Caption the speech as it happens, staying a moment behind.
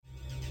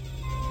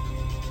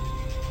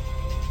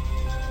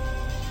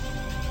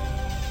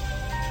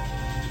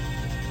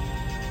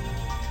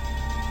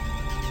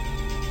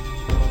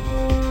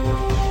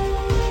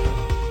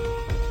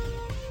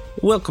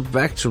Welcome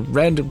back to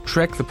Random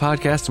Trek, the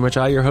podcast in which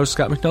I, your host,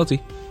 Scott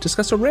McNulty,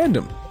 discuss a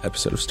random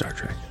episode of Star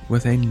Trek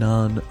with a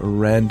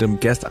non-random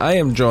guest. I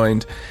am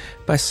joined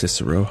by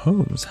Cicero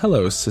Holmes.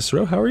 Hello,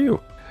 Cicero. How are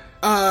you?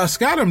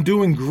 Scott, I'm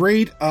doing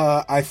great.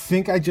 I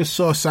think I just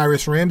saw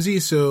Cyrus Ramsey,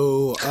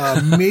 so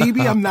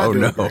maybe I'm not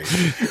doing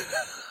great.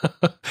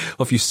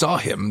 Well, if you saw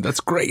him, that's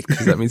great,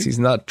 because that means he's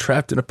not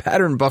trapped in a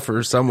pattern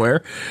buffer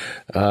somewhere.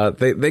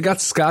 They got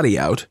Scotty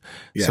out,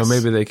 yes. So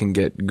maybe they can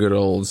get good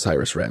old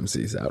Cyrus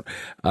Ramses out.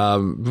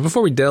 But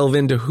before we delve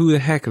into who the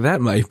heck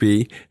that might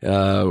be,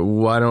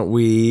 why don't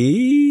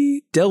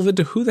we delve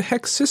into who the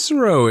heck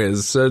Cicero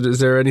is? So is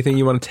there anything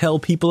you want to tell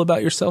people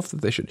about yourself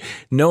that they should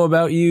know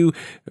about you?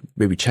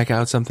 Maybe check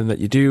out something that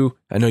you do.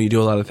 I know you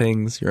do a lot of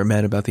things. You're a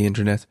man about the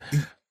internet.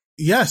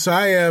 Yes,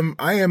 I am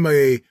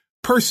a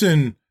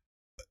person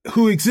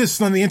who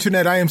exists on the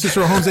internet. I am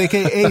Cicero Holmes,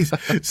 aka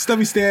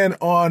Stubby Stan,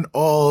 on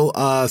all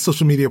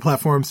social media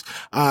platforms.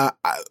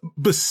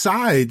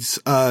 Besides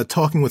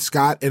talking with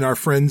Scott and our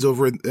friends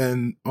over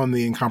on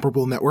the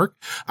Incomparable Network,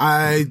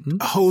 I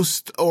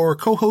host or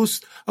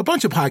co-host a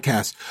bunch of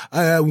podcasts.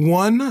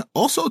 One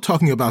also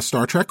talking about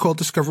Star Trek called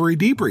Discovery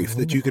Debrief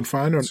that you can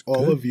find on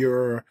all of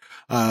your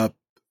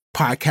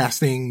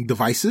podcasting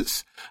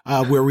devices,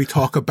 where we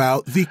talk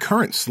about the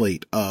current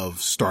slate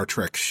of Star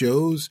Trek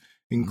shows,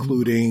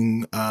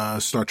 including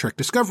Star Trek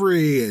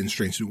Discovery and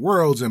Strange New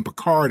Worlds and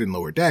Picard and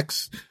Lower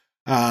Decks.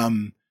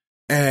 And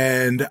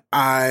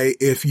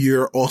if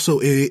you're also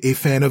a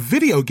fan of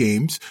video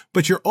games,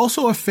 but you're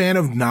also a fan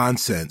of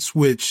nonsense,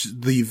 which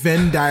the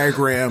Venn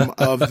diagram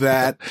of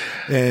that,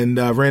 and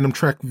Random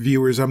Trek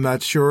viewers, I'm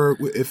not sure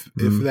if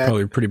that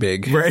probably pretty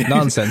big, right?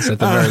 Nonsense at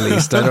the very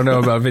least. I don't know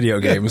about video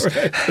games.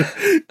 Right.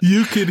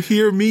 You could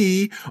hear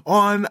me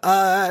on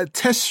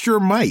Test Your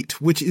Might,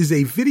 which is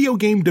a video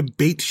game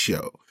debate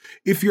show.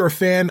 If you're a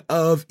fan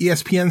of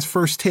ESPN's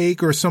First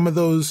Take or some of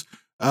those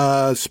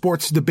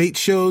sports debate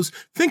shows,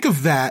 think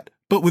of that,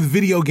 but with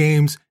video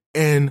games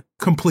and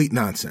complete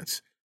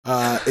nonsense.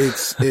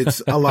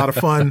 It's a lot of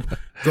fun.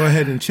 Go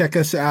ahead and check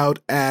us out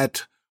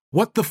at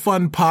What the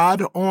Fun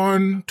Pod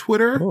on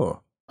Twitter.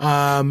 Cool.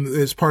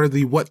 As part of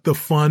the What the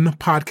Fun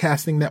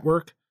podcasting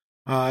network,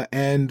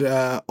 and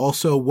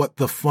also What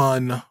the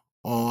Fun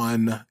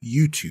on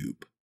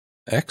YouTube.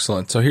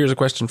 Excellent. So here's a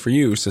question for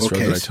you, Cicero,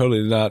 that I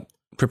totally did not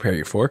prepare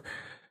you for.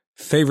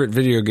 Favorite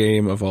video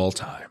game of all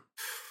time?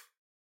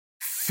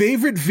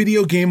 Favorite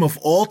video game of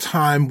all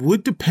time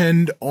would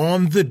depend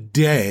on the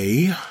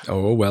day.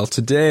 Oh, well,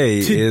 today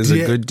is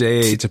a good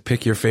day to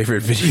pick your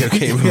favorite video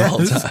game of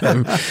all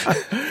time.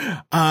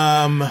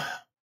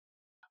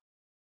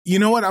 You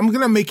know what? I'm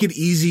going to make it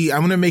easy. I'm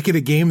going to make it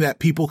a game that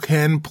people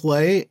can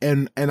play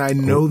and I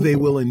know they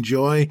will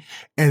enjoy.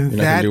 And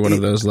you're not gonna do one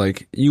of those,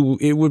 like,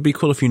 it would be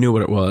cool if you knew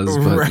what it was,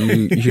 but right.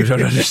 you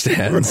don't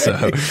understand. Right.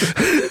 So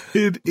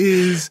it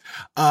is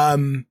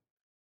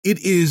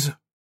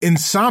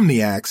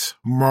Insomniac's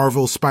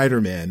Marvel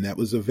Spider-Man that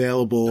was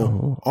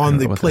available on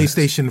the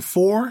PlayStation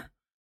 4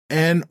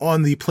 and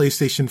on the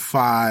PlayStation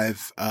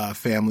 5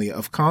 family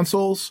of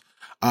consoles.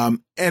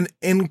 An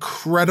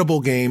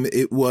incredible game.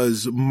 It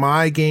was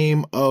my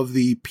game of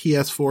the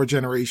PS4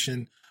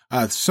 generation.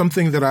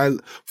 Something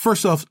that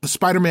first off,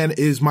 Spider-Man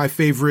is my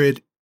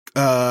favorite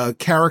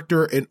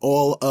character in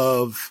all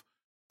of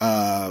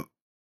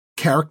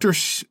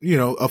characters,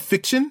 of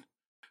fiction.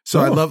 So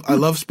I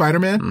love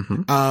Spider-Man.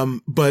 Mm-hmm.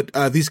 But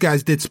these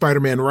guys did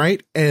Spider-Man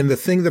right. And the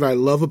thing that I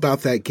love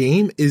about that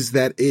game is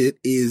that it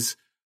is,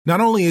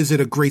 not only is it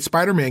a great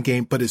Spider-Man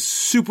game, but it's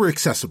super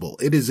accessible.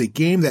 It is a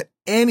game that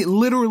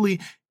literally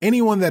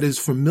anyone that is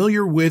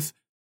familiar with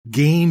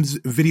games,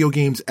 video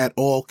games at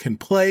all, can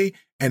play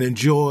and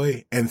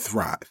enjoy and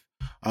thrive.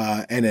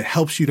 And it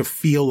helps you to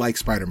feel like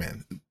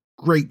Spider-Man.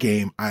 Great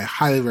game. I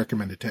highly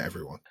recommend it to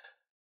everyone.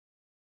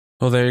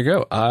 Well, there you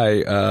go.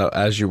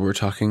 As you were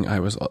talking, I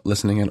was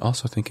listening and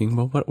also thinking,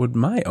 well, what would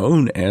my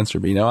own answer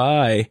be? Now,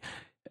 I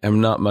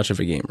am not much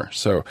of a gamer,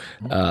 so,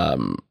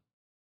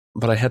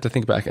 but I had to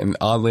think back, and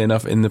oddly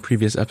enough, in the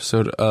previous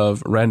episode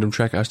of Random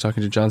Trek, I was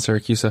talking to John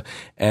Siracusa,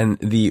 and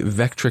the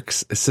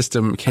Vectrix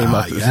system came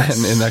up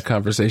then in that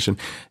conversation.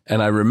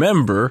 And I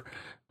remember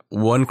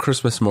one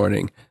Christmas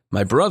morning,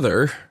 my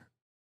brother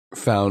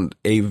found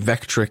a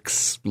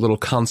Vectrix little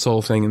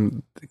console thing,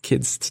 and the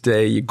kids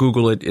today, you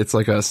Google it, it's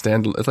like it's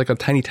like a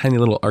tiny, tiny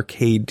little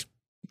arcade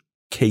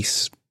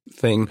case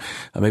thing.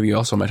 Maybe you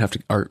also might have to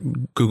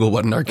Google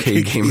what an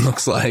arcade game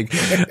looks like.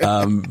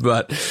 And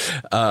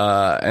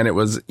it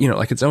was,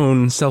 like its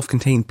own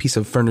self-contained piece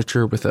of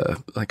furniture with a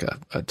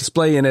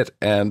display in it.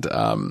 And,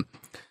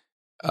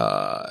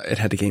 it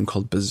had a game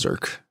called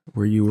Berserk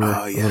where you were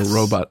a little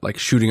robot, like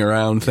shooting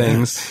around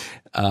things.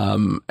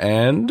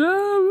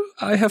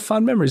 I have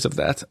fond memories of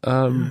that,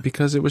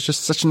 because it was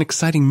just such an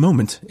exciting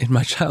moment in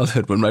my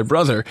childhood when my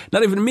brother,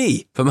 not even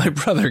me, but my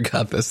brother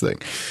got this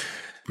thing.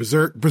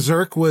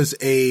 Berserk was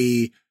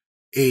an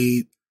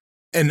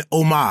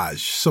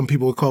homage. Some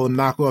people would call them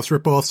knockoffs,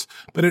 ripoffs,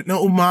 but an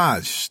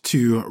homage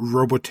to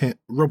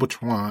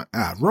Robotron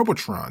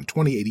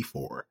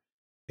 2084,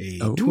 a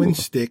twin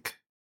stick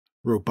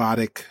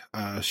robotic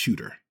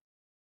shooter.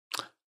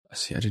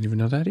 See, I didn't even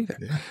know that either.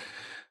 Yeah.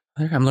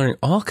 I'm learning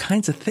all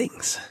kinds of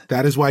things.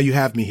 That is why you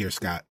have me here,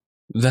 Scott.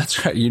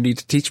 That's right. You need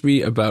to teach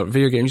me about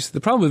video games.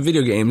 The problem with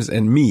video games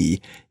and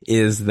me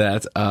is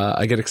that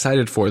I get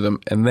excited for them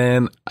and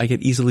then I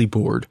get easily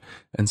bored.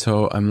 And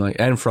so I'm like,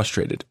 and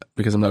frustrated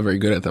because I'm not very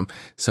good at them.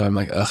 So I'm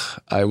like,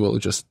 I will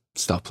just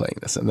stop playing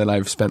this. And then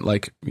I've spent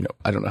like,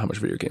 I don't know how much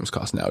video games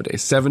cost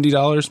nowadays,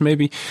 $70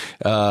 maybe.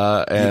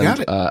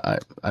 And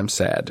I'm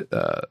sad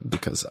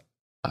because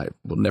I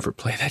will never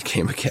play that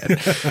game again.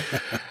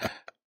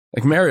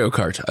 Like Mario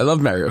Kart. I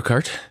love Mario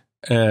Kart.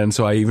 And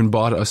so I even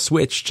bought a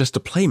Switch just to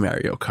play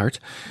Mario Kart.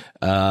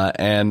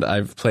 And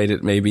I've played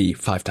it maybe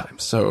 5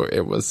 times. So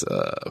it was,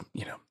 a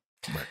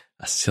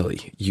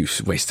silly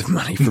waste of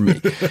money for me.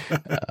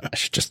 I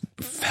should just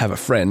have a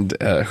friend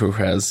who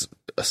has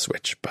a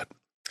Switch. But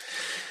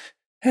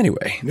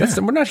anyway,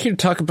 we're not here to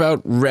talk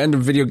about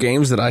random video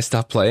games that I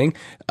stopped playing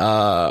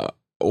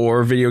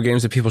or video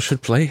games that people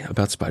should play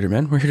about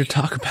Spider-Man. We're here to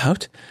talk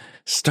about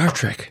Star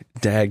Trek,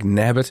 dag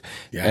nabbit,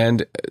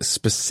 and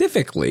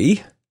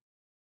specifically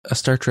a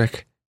Star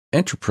Trek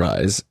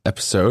Enterprise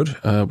episode,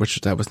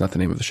 which that was not the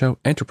name of the show.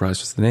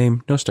 Enterprise was the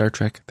name, no Star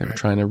Trek. They were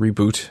trying to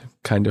reboot,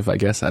 kind of, I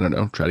guess. I don't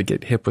know, try to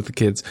get hip with the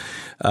kids.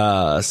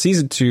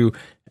 Season 2,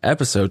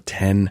 episode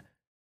 10,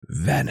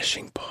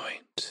 Vanishing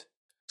Point.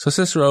 So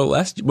Cicero,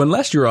 when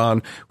last you were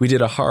on, we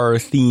did a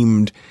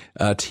horror-themed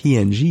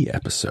TNG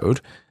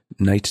episode,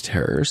 Night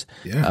Terrors.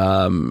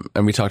 Yeah.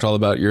 And we talked all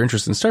about your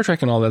interest in Star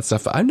Trek and all that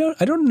stuff. I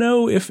don't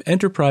know if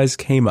Enterprise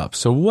came up.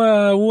 So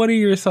what are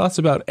your thoughts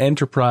about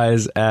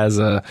Enterprise as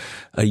a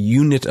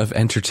unit of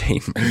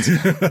entertainment?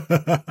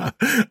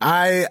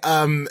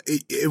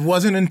 It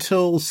wasn't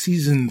until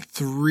season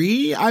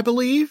 3, I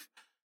believe,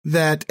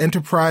 that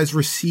Enterprise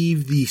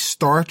received the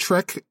Star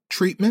Trek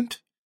treatment.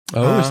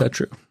 Oh, is that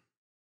true?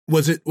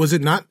 Was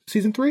it not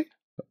season 3?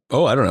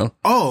 Oh, I don't know.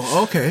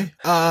 Oh, okay.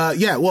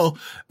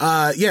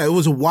 It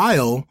was a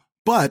while,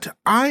 but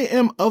I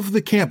am of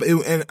the camp,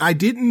 and I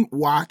didn't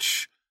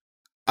watch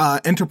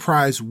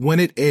Enterprise when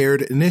it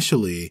aired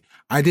initially.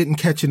 I didn't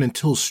catch it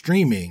until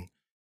streaming,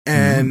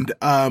 and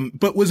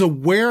but was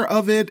aware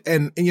of it,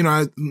 and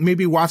I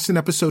maybe watched an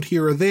episode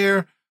here or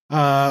there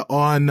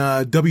on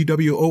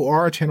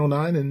WWOR Channel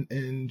 9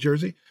 in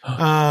Jersey.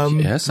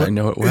 Yes, I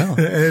know it well.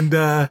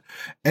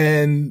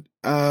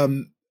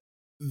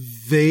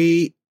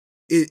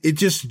 It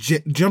just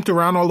jumped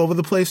around all over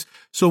the place.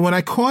 So when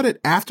I caught it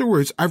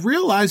afterwards, I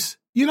realized,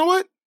 you know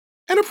what?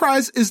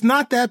 Enterprise is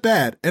not that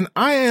bad. And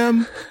I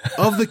am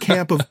of the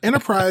camp of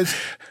Enterprise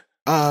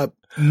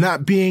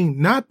not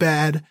being not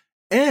bad.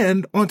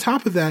 And on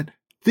top of that,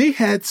 they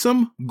had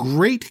some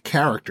great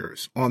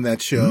characters on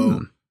that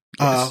show.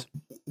 Yes.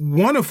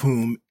 One of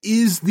whom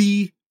is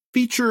the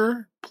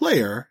feature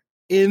player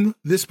in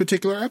this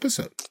particular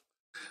episode.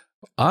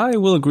 I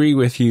will agree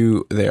with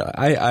you there.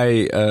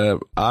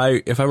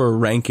 If I were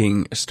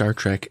ranking Star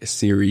Trek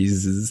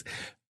series,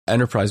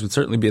 Enterprise would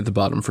certainly be at the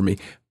bottom for me,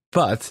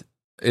 but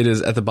it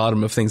is at the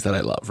bottom of things that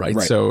I love, right?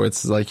 So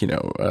it's like,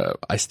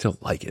 I still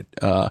like it.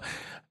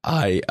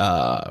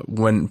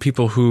 When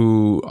people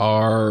who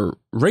are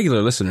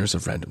regular listeners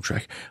of Random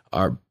Trek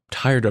are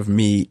tired of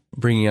me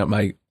bringing up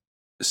my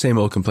same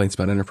old complaints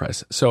about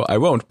Enterprise, so I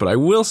won't, but I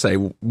will say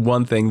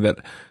one thing that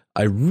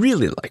I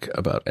really like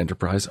about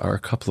Enterprise are a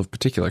couple of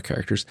particular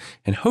characters,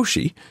 and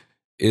Hoshi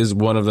is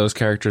one of those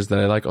characters that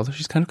I like, although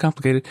she's kind of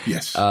complicated.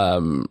 Yes.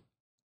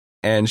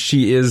 And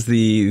she is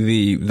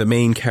the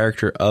main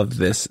character of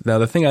this. Now,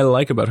 the thing I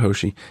like about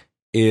Hoshi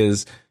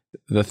is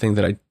the thing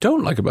that I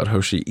don't like about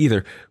Hoshi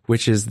either,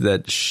 which is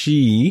that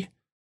she,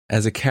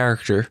 as a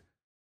character,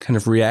 kind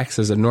of reacts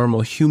as a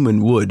normal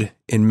human would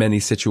in many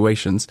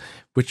situations,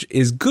 which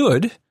is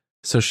good.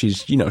 So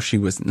she's, she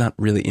was not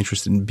really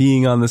interested in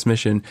being on this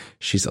mission.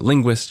 She's a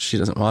linguist. She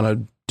doesn't want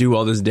to do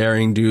all this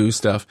daring do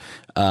stuff.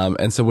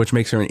 And so which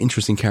makes her an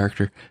interesting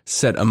character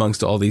set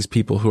amongst all these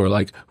people who are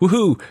like,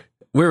 woohoo,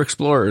 we're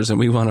explorers and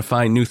we want to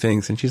find new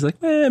things. And she's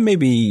like,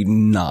 maybe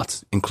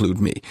not include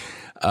me,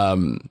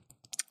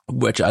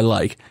 which I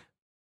like.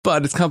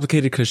 But it's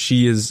complicated because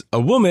she is a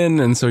woman.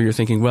 And so you're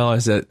thinking, well,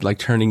 is it like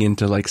turning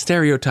into like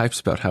stereotypes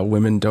about how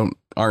women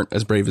aren't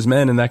as brave as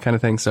men and that kind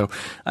of thing? So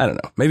I don't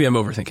know. Maybe I'm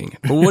overthinking it.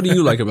 But what do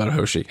you like about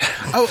Hoshi?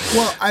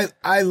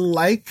 I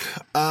like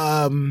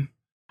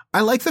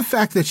the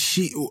fact that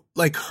she,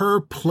 like,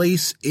 her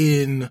place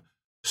in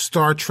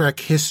Star Trek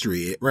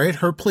history, right?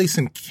 Her place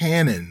in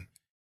canon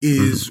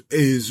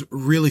is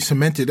really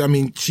cemented. I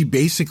mean, she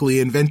basically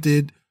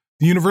invented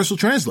the Universal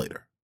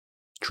Translator.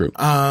 True.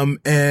 I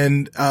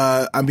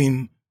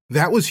mean,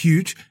 that was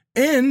huge.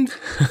 And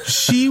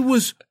she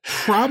was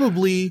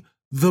probably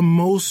the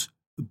most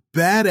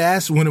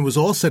badass when it was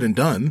all said and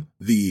done.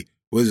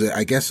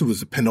 I guess it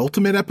was the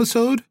penultimate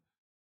episode,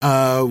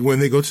 when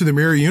they go to the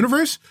mirror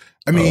universe.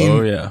 I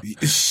mean,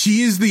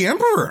 she is the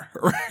emperor,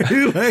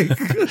 right?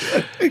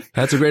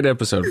 That's a great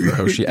episode for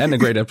Hoshi and a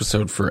great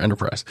episode for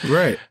Enterprise.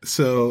 Right.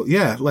 So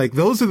yeah, like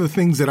those are the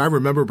things that I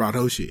remember about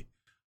Hoshi.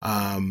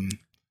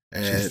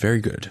 She's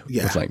very good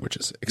with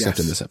languages, except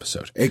in this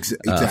episode.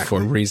 Exactly.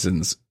 For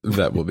reasons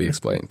that will be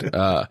explained.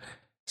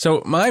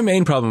 So my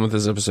main problem with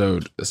this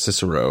episode,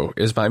 Cicero,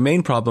 is my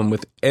main problem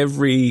with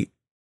every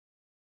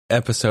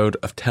episode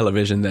of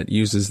television that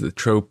uses the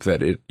trope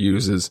that it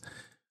uses,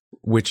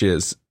 which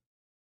is,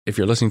 if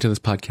you're listening to this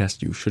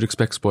podcast, you should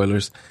expect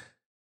spoilers.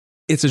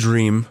 It's a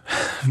dream,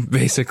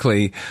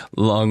 basically,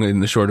 long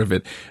and the short of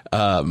it.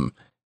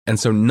 And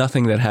so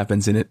nothing that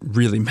happens in it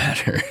really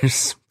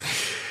matters.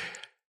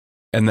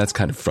 And that's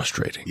kind of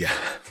frustrating. Yeah.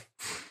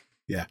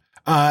 Yeah.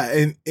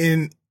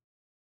 And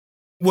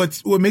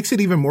what makes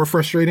it even more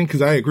frustrating,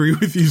 because I agree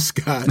with you,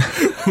 Scott,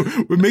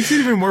 what makes it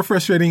even more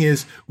frustrating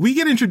is we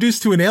get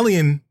introduced to an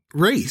alien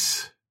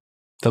race.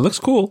 That looks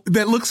cool.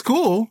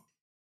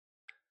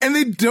 And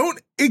they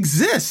don't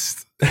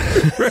exist.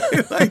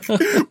 Right? Like,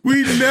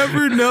 we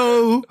never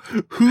know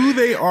who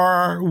they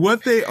are,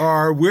 what they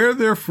are, where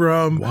they're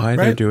from, why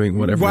they're doing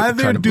whatever,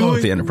 trying to blow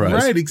up the Enterprise.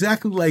 Right,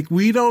 exactly. Like,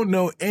 we don't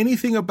know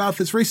anything about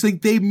this race.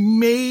 Like, they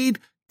made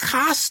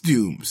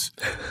costumes.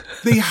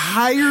 They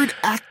hired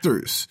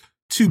actors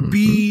to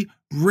be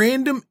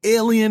random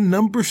alien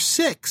number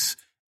 6.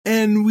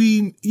 And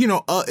we,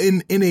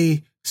 in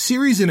a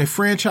series, in a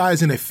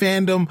franchise, in a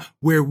fandom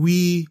where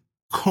we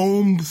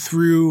combed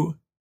through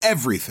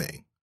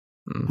everything.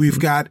 We've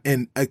got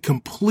a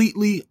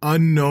completely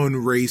unknown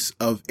race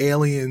of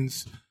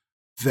aliens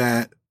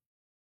that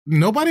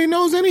nobody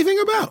knows anything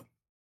about.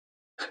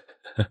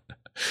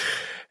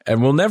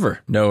 And we'll never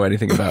know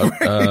anything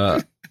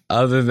about,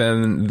 other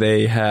than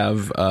they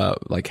have,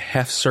 like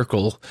half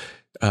circle,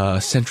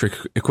 centric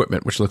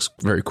equipment, which looks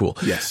very cool.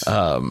 Yes.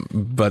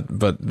 But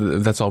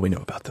that's all we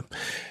know about them.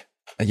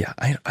 Yeah.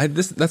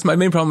 That's my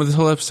main problem with this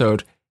whole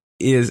episode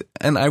is,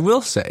 and I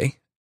will say,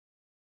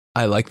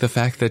 I like the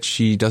fact that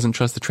she doesn't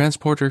trust the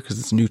transporter because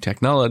it's new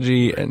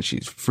technology and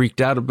she's freaked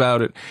out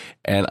about it.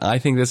 And I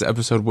think this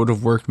episode would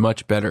have worked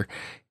much better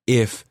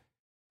if,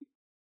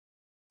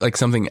 like,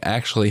 something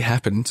actually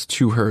happened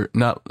to her,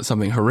 not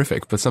something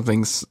horrific, but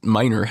something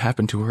minor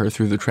happened to her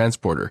through the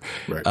transporter.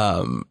 Right.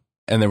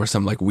 And there was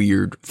some like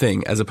weird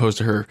thing, as opposed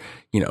to her,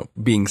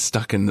 being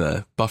stuck in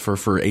the buffer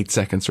for 8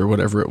 seconds or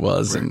whatever it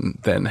was. Right. And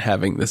then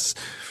having this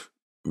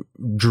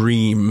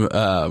dream,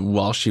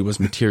 while she was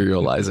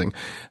materializing.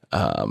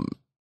 And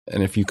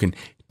if you can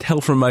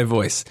tell from my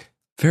voice,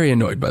 very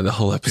annoyed by the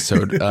whole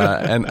episode.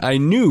 And I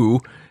knew,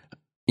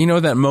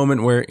 that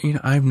moment where,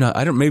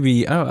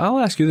 I'll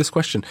ask you this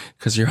question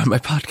because you're on my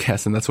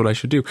podcast and that's what I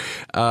should do.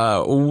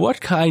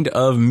 What kind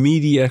of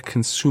media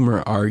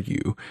consumer are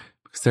you?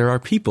 Because there are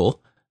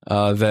people,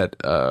 that,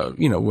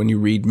 when you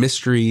read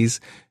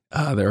mysteries,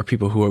 there are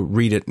people who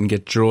read it and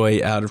get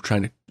joy out of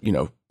trying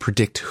to,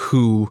 predict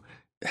who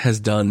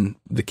has done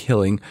the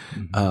killing.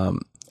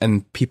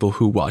 And people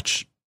who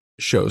watch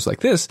shows like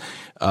this,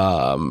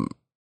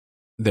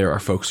 there are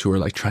folks who are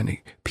like trying to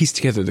piece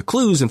together the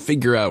clues and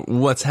figure out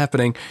what's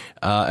happening.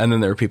 And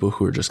then there are people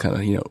who are just kind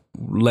of,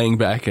 laying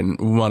back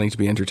and wanting to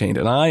be entertained.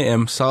 And I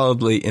am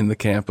solidly in the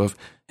camp of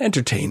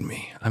entertain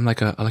me. I'm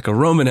like a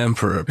Roman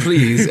emperor.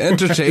 Please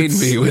entertain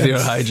me with your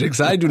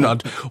hijinks. I do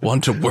not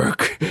want to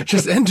work.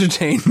 Just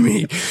entertain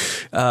me.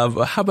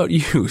 How about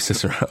you,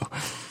 Cicero?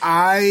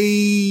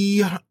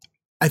 I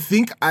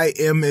think I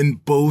am in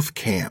both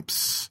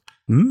camps.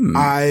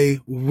 I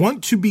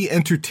want to be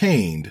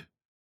entertained,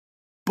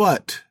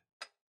 but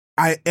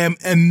I am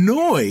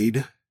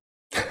annoyed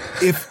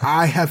if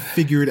I have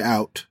figured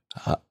out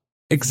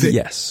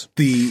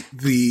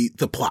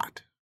the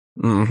plot.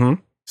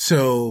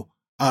 So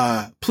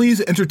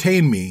please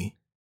entertain me,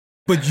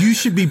 but you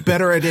should be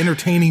better at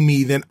entertaining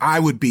me than I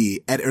would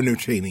be at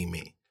entertaining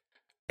me.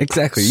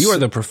 Exactly. You are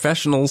the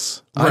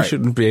professionals. Right. I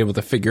shouldn't be able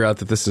to figure out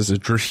that this is a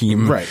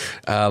dream, right?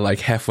 Like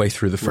halfway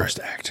through the first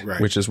act,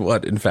 which is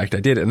what, in fact, I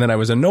did. And then I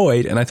was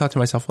annoyed and I thought to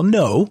myself, well,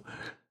 no,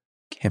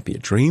 can't be a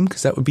dream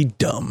because that would be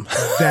dumb.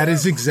 That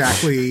is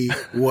exactly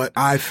what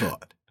I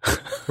thought,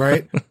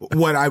 right?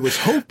 What I was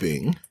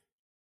hoping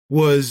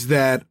was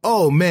that,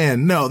 oh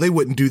man, no, they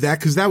wouldn't do that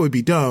because that would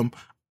be dumb.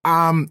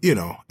 And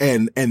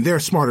they're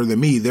smarter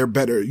than me. They're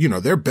better,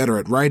 they're better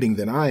at writing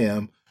than I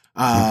am.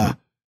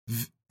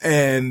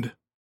 And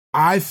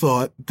I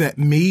thought that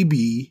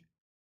maybe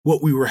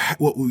what we were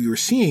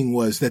seeing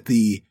was that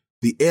the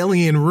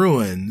alien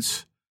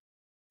ruins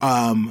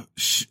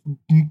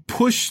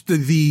pushed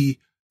the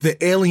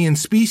alien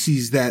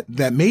species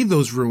that made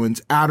those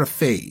ruins out of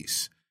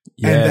phase.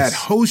 Yes. And that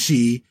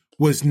Hoshi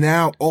was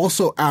now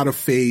also out of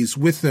phase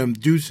with them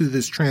due to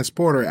this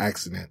transporter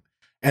accident.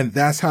 And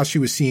that's how she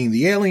was seeing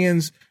the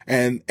aliens.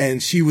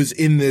 And she was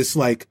in this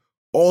like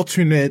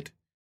alternate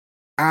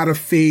out of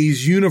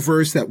phase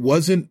universe that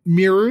wasn't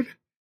mirrored.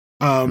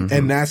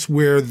 And that's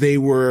where they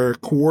were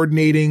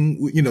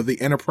coordinating,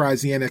 the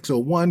Enterprise, the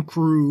NX-01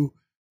 crew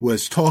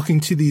was talking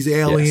to these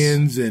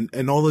aliens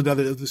and all of that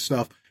other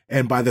stuff.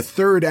 And by the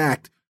third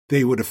act,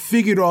 they would have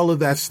figured all of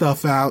that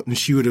stuff out and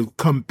she would have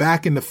come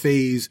back into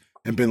phase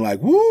and been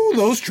like, woo,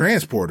 those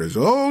transporters.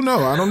 Oh no,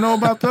 I don't know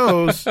about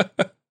those.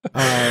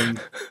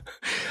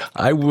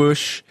 I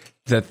wish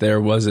that there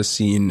was a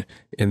scene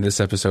in this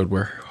episode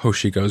where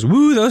Hoshi goes,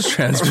 "Woo, those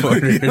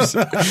transporters."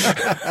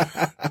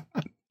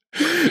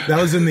 That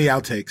was in the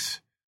outtakes.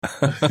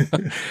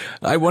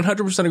 I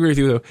 100% agree with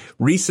you, though.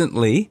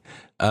 Recently,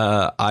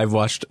 I've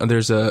watched,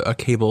 there's a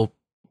cable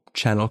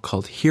channel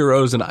called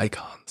Heroes and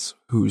Icons,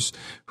 whose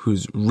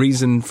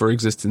reason for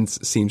existence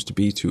seems to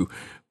be to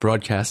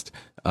broadcast.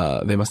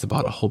 They must have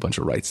bought a whole bunch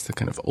of rights to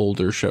kind of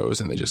older shows,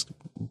 and they just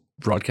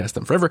broadcast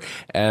them forever.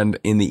 And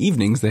in the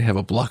evenings, they have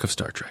a block of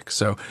Star Trek.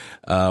 So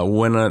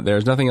when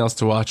there's nothing else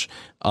to watch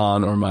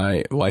on, or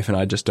my wife and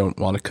I just don't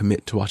want to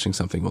commit to watching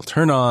something, we'll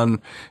turn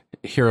on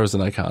Heroes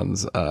and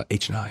Icons,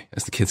 H&I,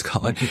 as the kids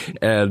call it.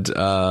 And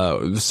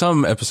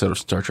some episode of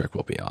Star Trek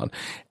will be on.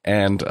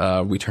 And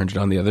we turned it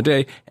on the other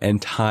day, and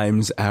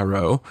Time's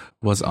Arrow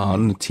was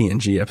on, the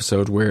TNG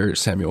episode where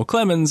Samuel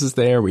Clemens is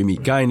there. We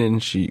meet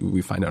Guinan.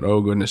 We find out,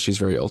 oh goodness, she's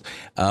very old.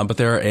 But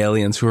there are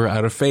aliens who are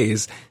out of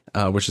phase,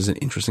 which is an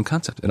interesting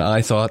concept. And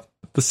I thought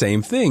the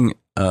same thing,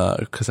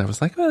 because I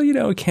was like, well,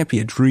 it can't be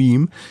a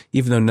dream,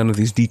 even though none of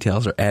these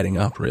details are adding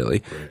up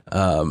really.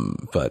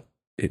 But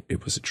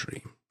it was a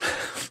dream.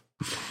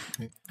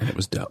 And it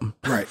was dumb.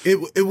 Right.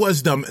 It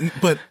was dumb.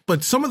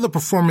 But some of the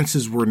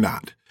performances were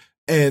not.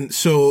 And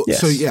so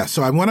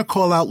I want to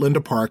call out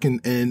Linda Park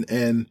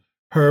and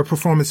her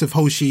performance of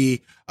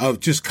Hoshi,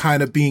 of just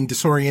kind of being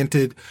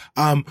disoriented,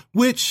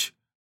 which,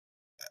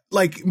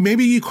 like,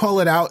 maybe you call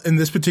it out in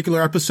this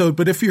particular episode,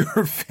 but if you're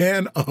a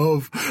fan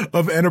of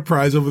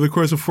Enterprise over the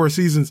course of 4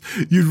 seasons,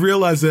 you'd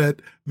realize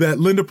that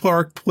Linda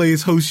Park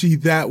plays Hoshi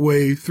that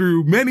way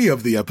through many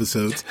of the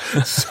episodes.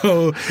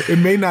 So it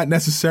may not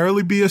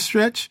necessarily be a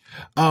stretch.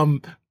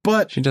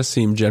 But she does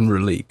seem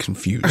generally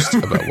confused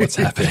about what's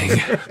happening.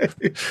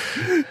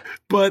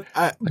 But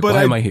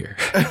why am I here?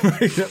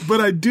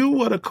 But I do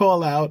want to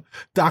call out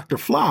Dr.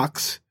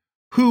 Phlox,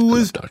 who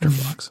was Dr.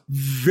 Phlox.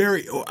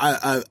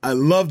 I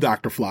love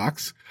Dr.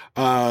 Phlox.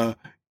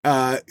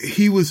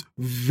 He was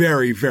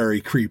very, very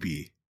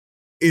creepy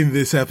in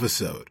this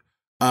episode.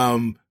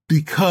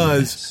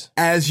 Because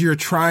as you're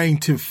trying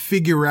to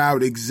figure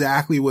out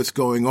exactly what's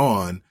going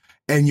on,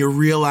 and you're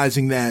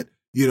realizing that,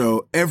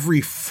 every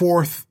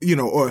fourth,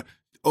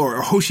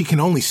 or Hoshi can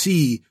only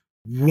see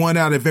 1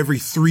 out of every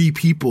 3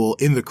 people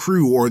in the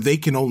crew, or they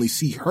can only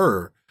see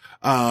her.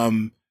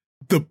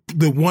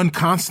 The one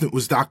constant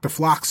was Dr.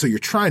 Phlox. So you're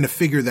trying to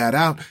figure that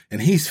out,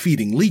 and he's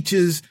feeding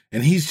leeches,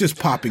 and he's just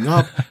popping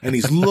up, and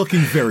he's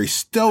looking very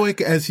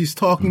stoic as he's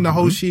talking to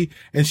Hoshi,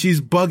 and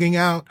she's bugging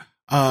out.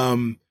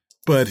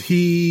 But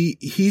he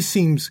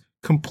seems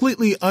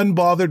completely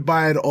unbothered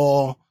by it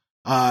all,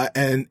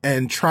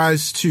 and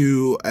tries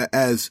to,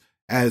 as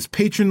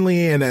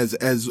patronly and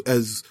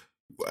as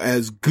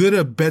good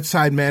a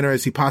bedside manner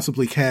as he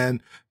possibly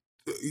can,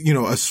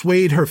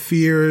 assuade her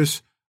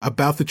fears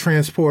about the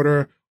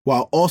transporter,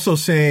 while also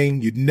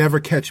saying, "You'd never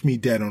catch me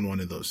dead on one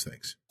of those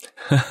things."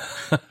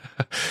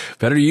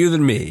 Better you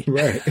than me.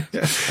 Right.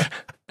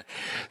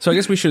 So I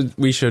guess we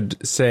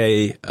should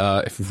say,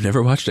 if you've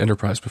never watched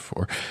Enterprise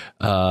before,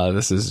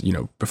 this is,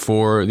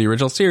 before the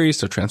original series.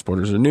 So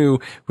transporters are new,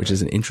 which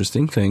is an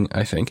interesting thing,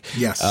 I think.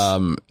 Yes.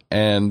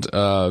 And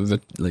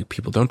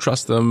people don't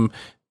trust them.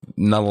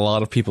 Not a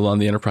lot of people on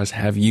the Enterprise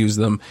have used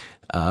them.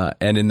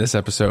 And in this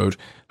episode,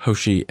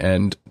 Hoshi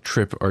and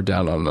Trip are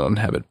down on an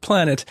uninhabited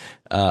planet,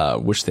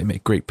 which they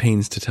make great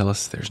pains to tell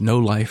us there's no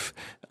life.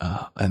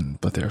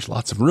 But there's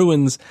lots of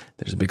ruins.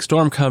 There's a big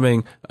storm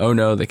coming. Oh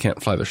no, they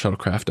can't fly their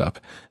shuttlecraft up,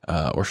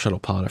 or shuttle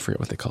pod. I forget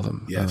what they call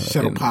them. Yeah,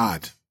 shuttle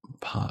pod.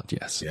 Pod,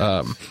 yes.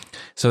 Yeah.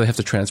 So they have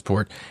to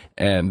transport,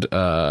 and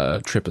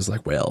Trip is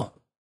like, well,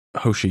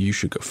 Hoshi, you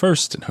should go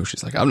first. And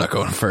Hoshi's like, I'm not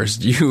going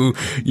first. You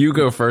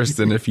go first.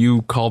 And if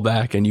you call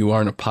back and you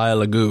aren't a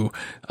pile of goo,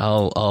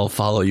 I'll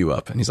follow you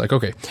up. And he's like,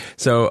 okay.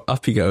 So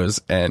up he goes,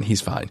 and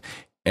he's fine.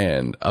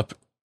 And up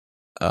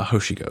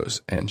Hoshi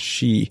goes, and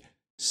she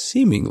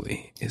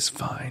seemingly is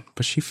fine,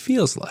 but she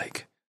feels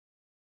like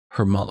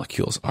her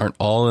molecules aren't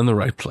all in the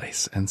right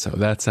place. And so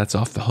that sets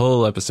off the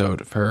whole episode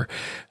of her,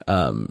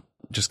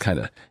 just kind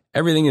of,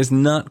 everything is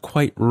not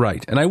quite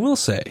right. And I will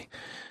say,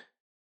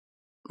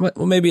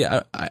 well, maybe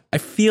I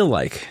feel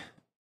like,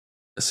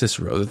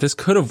 Cicero, that this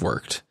could have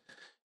worked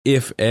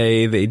if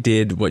they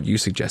did what you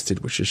suggested,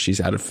 which is she's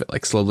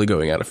slowly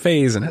going out of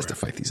phase and has to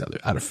fight these other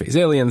out of phase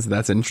aliens.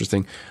 That's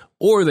interesting.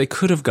 Or they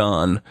could have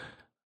gone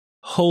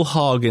whole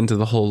hog into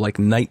the whole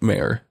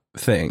nightmare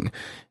thing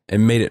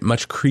and made it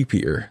much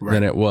creepier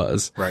than it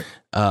was. Right.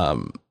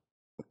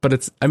 But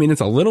it's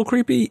a little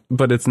creepy,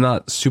 but it's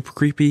not super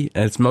creepy.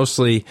 And it's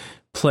mostly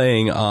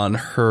playing on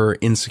her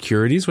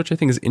insecurities, which I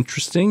think is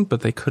interesting,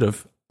 but they could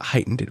have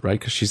heightened it, right?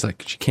 Because she's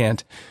like, she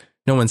can't,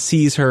 no one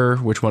sees her,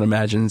 which one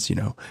imagines,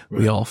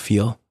 we all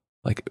feel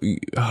like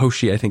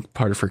Hoshi. I think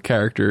part of her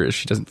character is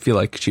she doesn't feel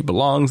like she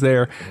belongs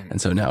there.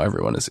 And so now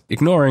everyone is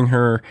ignoring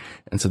her.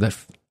 And so that,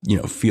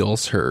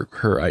 fuels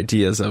her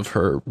ideas of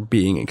her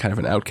being kind of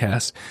an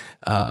outcast,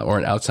 or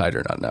an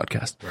outsider, not an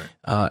outcast.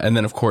 Right. And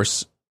then of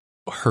course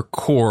her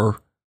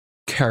core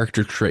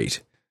character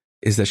trait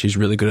is that she's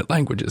really good at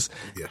languages,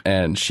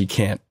 and she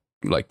can't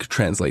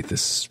translate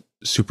this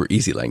super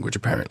easy language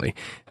apparently.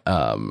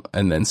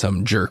 And then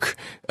some jerk,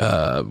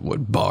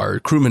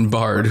 crewman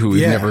Bard who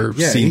we've never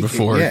seen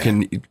before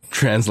can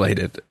translate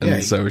it.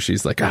 And so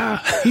she's like,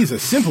 he's a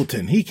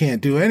simpleton. He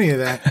can't do any of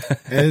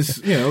that. And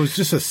it's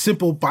just a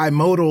simple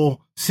bimodal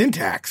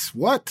syntax.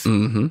 What?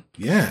 Mm-hmm.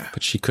 Yeah.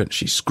 But she couldn't.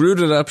 She screwed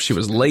it up. She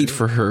was late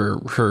for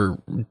her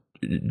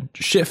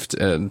shift,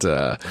 and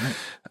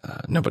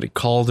nobody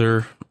called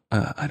her.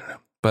 I don't know.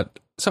 But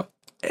so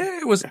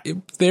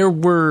there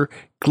were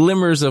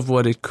glimmers of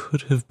what it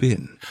could have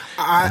been.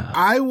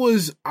 I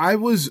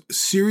was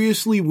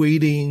seriously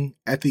waiting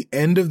at the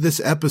end of this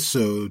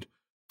episode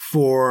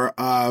for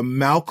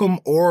Malcolm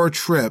or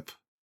Trip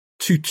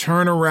to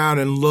turn around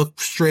and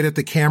look straight at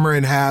the camera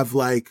and have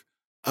like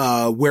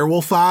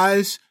werewolf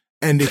eyes,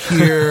 and to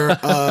hear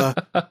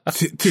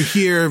to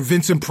hear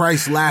Vincent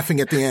Price laughing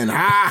at the end.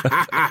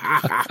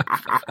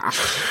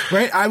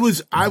 Right? I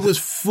was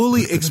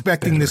fully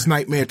expecting this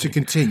nightmare to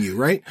continue,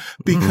 right?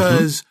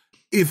 Because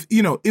if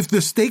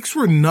the stakes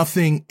were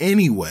nothing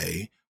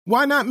anyway,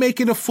 why not make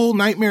it a full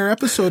nightmare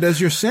episode, as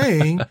you're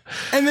saying?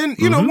 And then,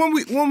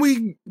 when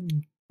we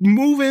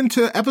move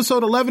into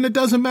episode 11, it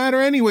doesn't matter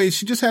anyway.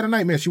 She just had a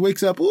nightmare. She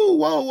wakes up. Ooh,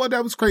 whoa,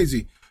 that was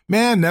crazy.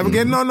 Man, never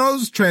getting on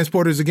those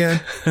transporters again.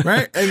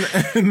 Right.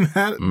 And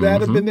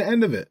that'd have been the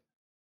end of it.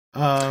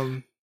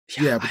 But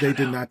they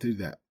did not do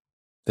that.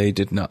 They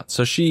did not.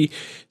 So she,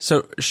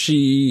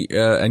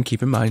 and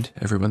keep in mind,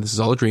 everyone, this is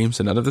all a dream,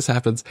 so none of this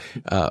happens.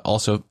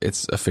 Also,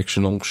 it's a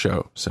fictional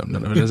show, so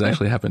none of it has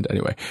actually happened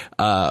anyway.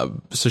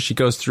 So she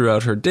goes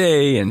throughout her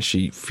day and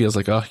she feels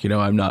like,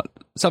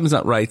 something's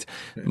not right.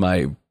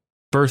 My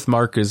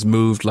birthmark is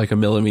moved like a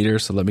millimeter,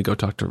 so let me go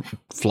talk to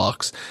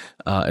Phlox.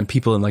 And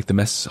people in like the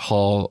mess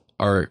hall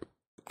are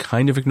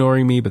kind of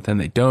ignoring me, but then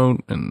they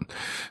don't. And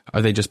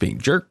are they just being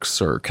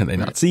jerks, or can they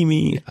not see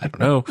me? I don't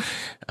know.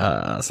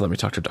 So let me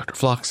talk to Dr.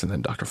 Phlox, and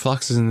then Dr.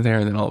 Phlox is in there,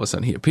 and then all of a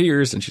sudden he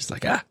appears, and she's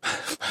like,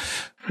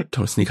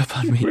 don't sneak up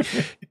on me.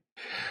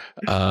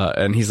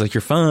 And he's like,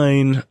 you're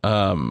fine.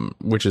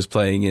 Which is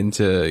playing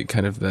into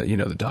kind of the,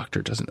 the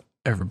doctor doesn't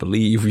ever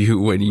believe you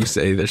when you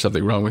say there's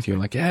something wrong with you. I'm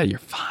like, yeah, you're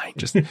fine.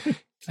 Just, I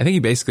think he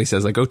basically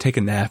says like, go take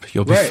a nap.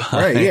 You'll be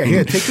fine. Right.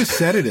 Yeah. Take a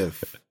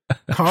sedative.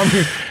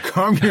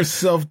 Calm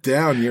yourself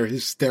down. You're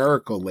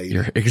hysterical, lady.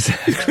 You're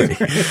exactly. Like,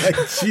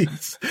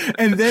 jeez.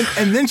 And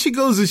then she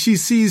goes and she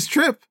sees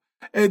Trip.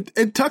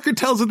 And Tucker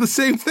tells her the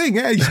same thing.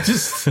 Yeah,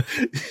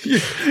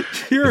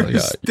 you're a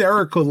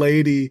hysterical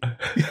lady.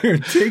 Here,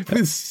 take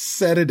this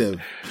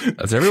sedative.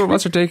 That's everyone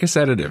wants to take a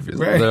sedative.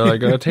 Right. They're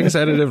like, take a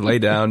sedative, lay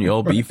down,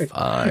 you'll be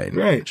fine.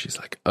 Right. And she's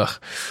like,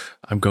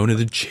 I'm going to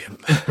the gym.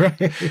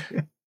 Right.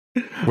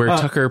 Where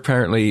Tucker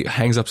apparently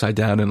hangs upside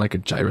down in like a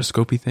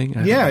gyroscopy thing.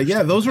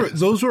 Yeah. Those were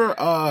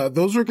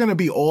going to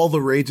be all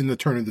the rage in the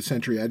turn of the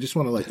century. I just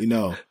want to let you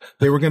know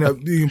people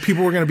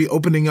were going to be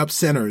opening up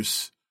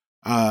centers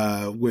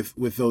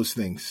with those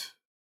things.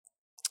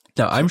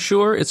 Now, I'm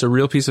sure it's a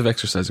real piece of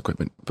exercise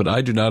equipment, but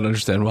I do not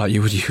understand why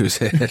you would use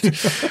it.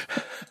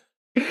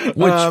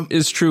 Which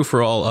is true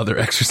for all other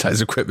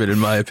exercise equipment, in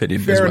my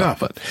opinion. Fair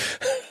enough.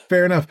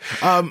 Fair enough.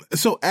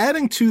 So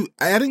adding to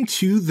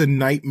the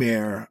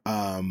nightmare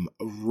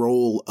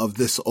role of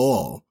this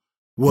all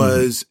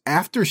was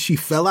after she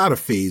fell out of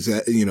phase,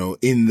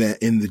 in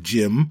the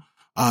gym.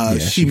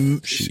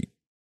 She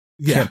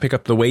can't pick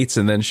up the weights,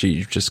 and then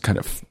she just kind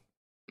of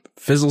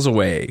fizzles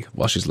away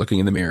while she's looking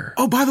in the mirror.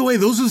 Oh, by the way,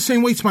 those are the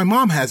same weights my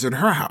mom has in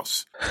her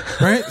house.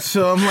 Right.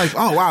 So I'm like,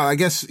 oh, wow, I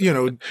guess,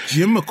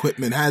 gym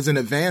equipment hasn't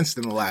advanced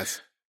in the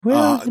last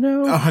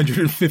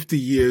 150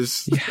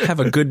 years. You have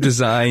a good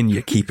design,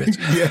 you keep it.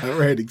 Yeah,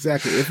 right.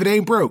 Exactly. If it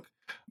ain't broke,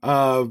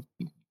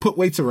 put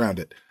weights around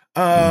it.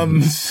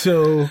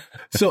 So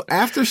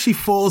after she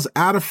falls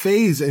out of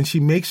phase and she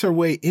makes her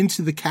way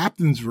into the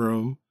captain's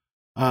room,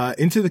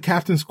 into the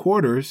captain's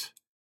quarters,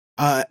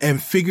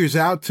 and figures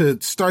out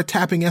to start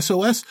tapping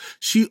SOS,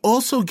 she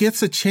also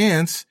gets a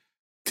chance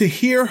to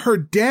hear her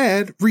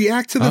dad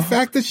react to the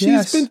fact that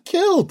she's been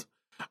killed.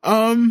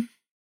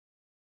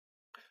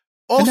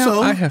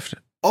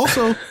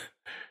 Also,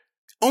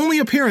 only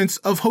appearance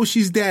of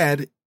Hoshi's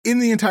dad in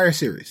the entire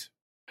series.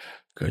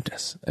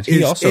 Goodness. And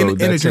he also,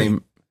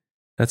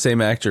 that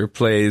same actor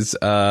plays,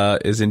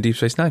 is in Deep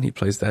Space Nine. He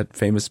plays that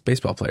famous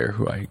baseball player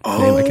who I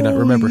cannot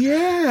remember.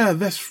 Yeah,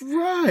 that's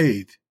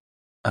right.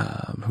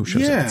 Who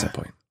shows up at some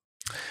point.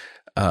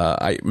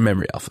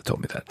 Memory Alpha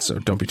told me that, so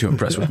don't be too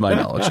impressed with my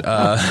knowledge.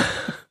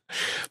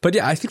 But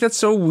yeah, I think that's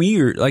so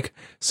weird. Like,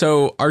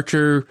 so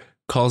Archer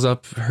calls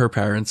up her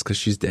parents because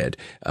she's dead,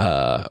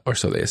 or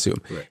so they assume.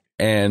 Right.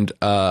 And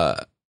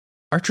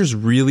Archer's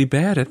really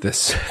bad at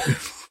this.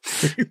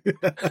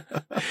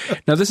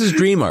 Now, this is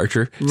Dream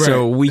Archer,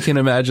 so we can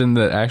imagine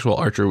that actual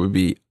Archer would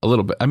be a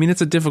little bit. I mean,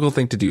 it's a difficult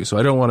thing to do, so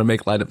I don't want to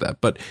make light of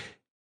that. But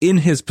in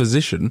his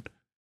position,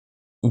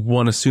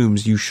 one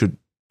assumes you should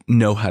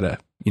know how to,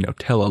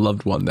 tell a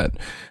loved one that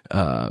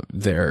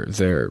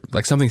they're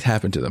like something's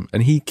happened to them,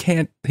 and he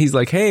can't. He's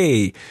like,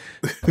 "Hey,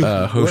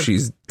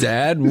 Hoshi's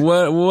dad,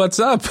 what's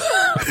up?"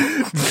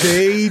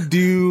 They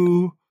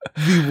do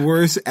the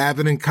worst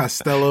Abbott and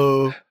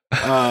Costello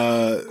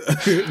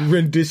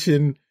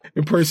rendition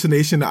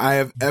impersonation I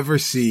have ever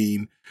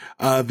seen.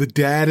 The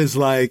dad is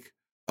like,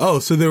 "Oh,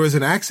 so there was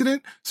an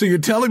accident? So you're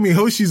telling me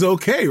Hoshi's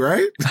okay,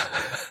 right?"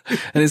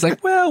 And he's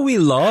like, "Well, we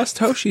lost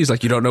Hoshi." He's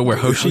like, "You don't know where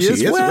Hoshi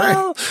is?"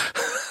 Well,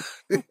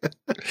 right.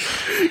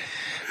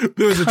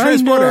 There was a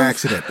transporter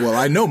accident. Well,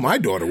 I know my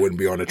daughter wouldn't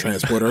be on a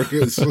transporter.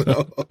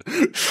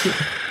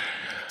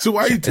 So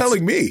why are you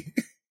telling me?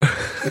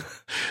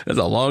 That's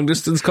a long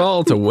distance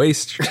call to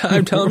waste your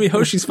time telling me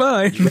Hoshi's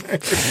fine.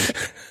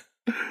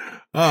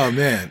 Oh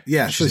man.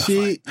 Yeah. So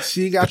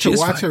she got to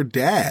watch her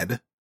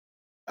dad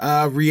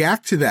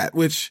react to that,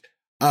 which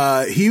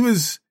he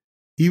was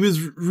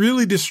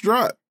really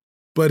distraught,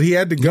 but he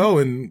had to go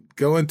and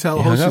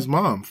tell Hoshi's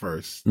mom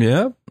first.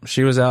 Yeah.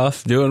 She was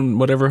off doing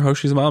whatever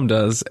Hoshi's mom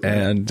does,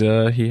 and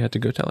he had to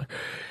go tell her.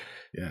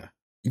 Yeah.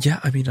 Yeah,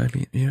 I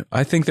mean,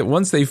 I think that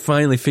once they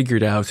finally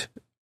figured out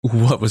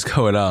what was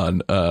going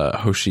on,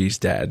 Hoshi's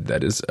dad,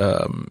 that is,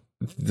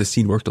 the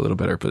scene worked a little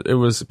better, but it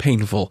was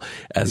painful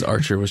as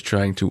Archer was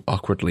trying to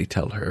awkwardly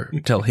tell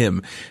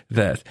him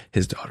that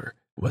his daughter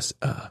was,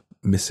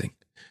 missing.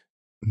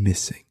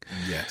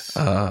 Yes.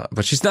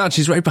 But she's not,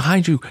 she's right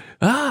behind you.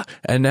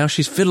 And now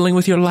she's fiddling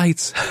with your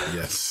lights.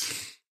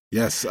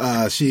 Yes.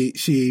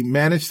 She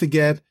managed to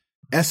get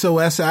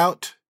SOS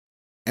out,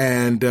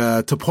 and,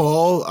 to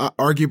Paul,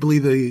 arguably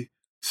the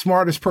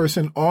smartest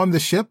person on the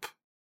ship.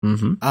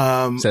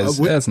 Mm-hmm. Says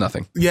that's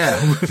nothing. Yeah.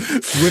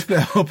 With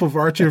the help of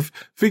Archer,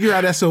 figure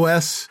out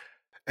SOS.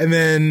 And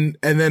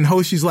then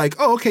Hoshi's like,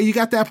 "Oh, okay, you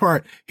got that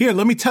part. Here,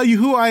 let me tell you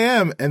who I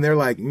am." And they're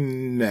like,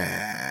 "Nah,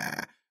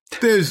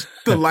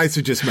 the lights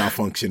are just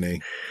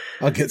malfunctioning.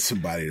 I'll get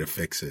somebody to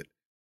fix it."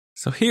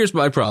 So here's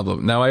my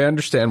problem. Now I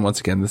understand, once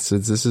again, this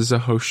is a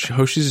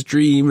Hoshi's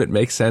dream. It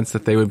makes sense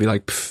that they would be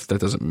like, that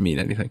doesn't mean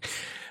anything.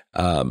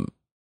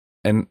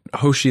 And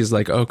Hoshi is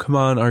like, "Oh, come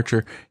on,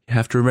 Archer, you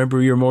have to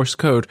remember your Morse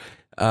code."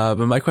 But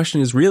my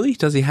question is, really?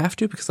 Does he have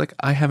to? Because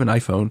I have an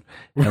iPhone,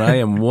 and I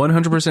am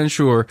 100%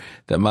 sure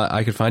that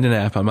I could find an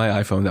app on my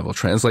iPhone that will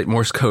translate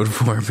Morse code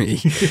for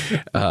me.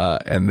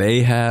 And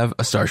they have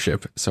a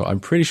Starship, so I'm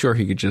pretty sure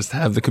he could just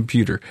have the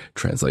computer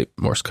translate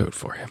Morse code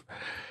for him.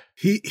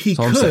 He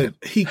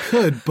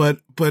could,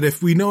 but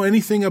if we know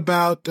anything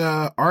about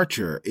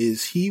Archer,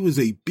 is he was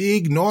a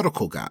big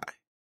nautical guy.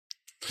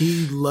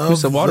 He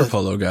was a water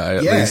polo guy,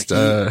 at least.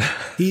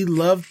 He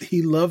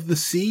loved the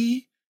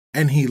sea.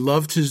 And he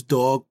loved his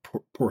dog,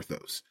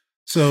 Porthos.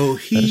 So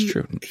that is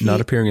true. Not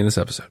appearing in this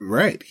episode.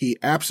 Right. He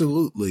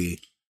absolutely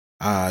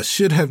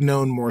should have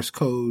known Morse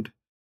code.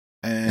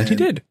 And he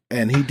did.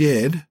 And he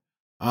did.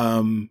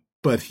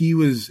 But he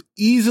was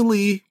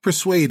easily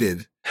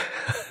persuaded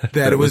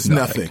that it was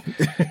nothing.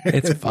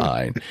 It's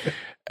fine.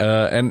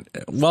 And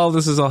while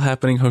this is all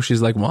happening,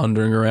 Hoshi's like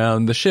wandering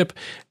around the ship,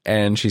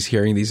 and she's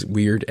hearing these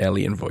weird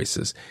alien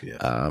voices.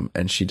 Yes.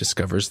 And she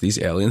discovers these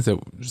aliens that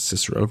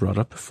Cicero brought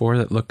up before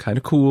that look kind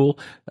of cool.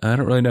 I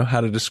don't really know how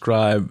to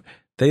describe.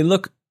 They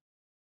look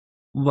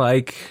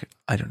like,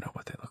 I don't know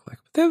what they look like,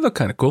 but they look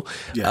kind of cool.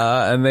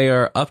 Yeah. And they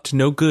are up to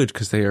no good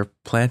because they are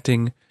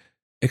planting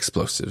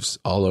explosives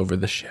all over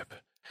the ship.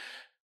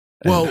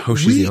 And well,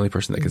 Hoshi's the only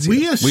person that can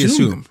see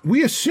them.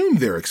 We assume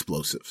they're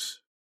explosives.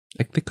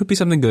 Like, they could be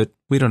something good.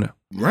 We don't know.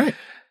 Right.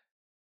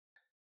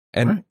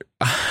 And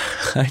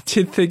I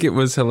did think it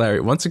was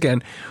hilarious. Once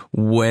again,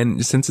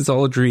 since it's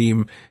all a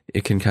dream,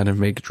 it can kind of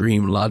make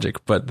dream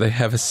logic, but they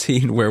have a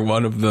scene where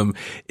one of them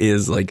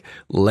is like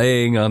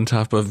laying on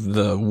top of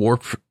the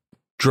warp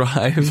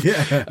drive,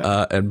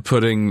 and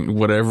putting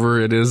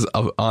whatever it is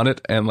on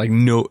it. And like,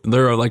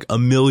 there are like a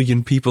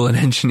million people in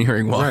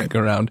engineering walking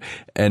around,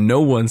 and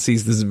no one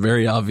sees this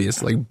very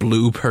obvious like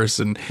blue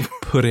person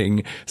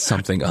putting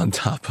something on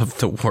top of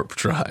the warp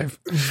drive.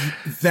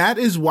 That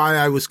is why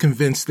I was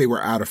convinced they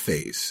were out of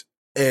phase,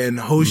 and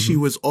Hoshi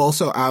was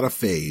also out of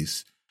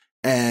phase.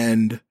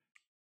 And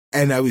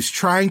I was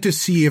trying to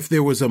see if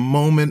there was a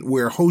moment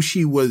where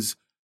Hoshi was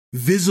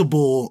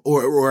visible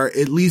or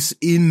at least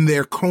in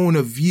their cone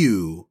of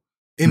view,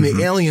 in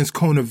the aliens'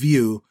 cone of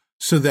view,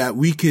 so that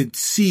we could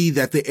see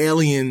that the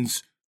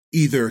aliens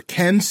either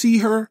can see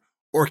her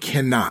or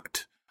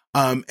cannot.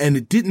 And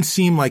it didn't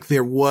seem like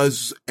there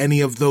was any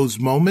of those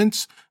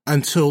moments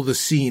until the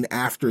scene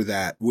after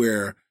that,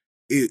 where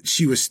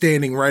she was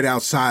standing right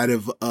outside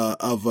of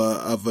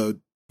a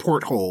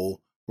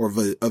porthole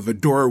or of a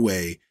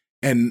doorway,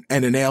 and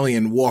an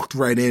alien walked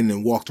right in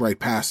and walked right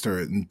past her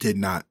and did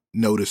not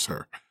notice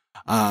her.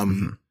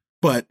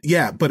 But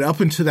up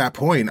until that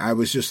point, I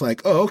was just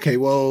like, oh, okay,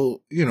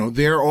 well,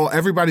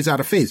 everybody's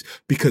out of phase,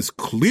 because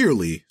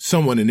clearly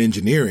someone in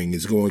engineering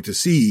is going to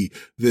see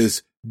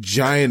this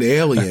giant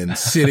alien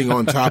sitting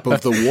on top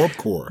of the warp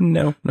core.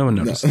 No one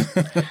noticed.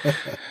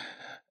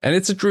 And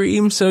it's a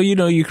dream, so,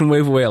 you can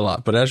wave away a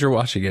lot, but as you're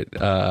watching it,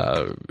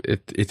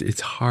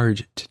 it's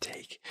hard to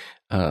take.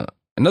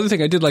 Another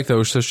thing I did like,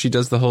 though, so she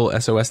does the whole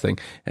SOS thing,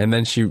 and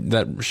then she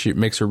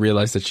makes her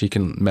realize that she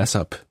can mess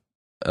up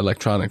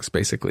electronics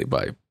basically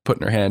by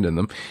putting her hand in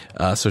them.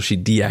 So she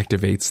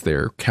deactivates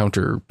their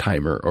counter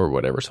timer or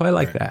whatever. So I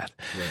like that.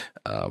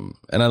 Right.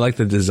 And I like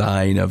the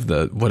design of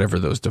whatever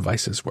those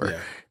devices were.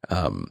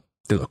 Yeah.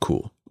 They look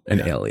cool and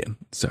alien.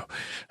 So,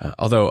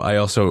 although I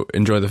also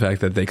enjoy the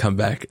fact that they come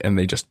back and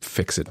they just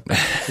fix it.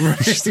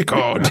 Just like,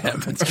 oh,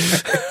 damn it.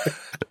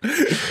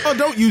 Oh,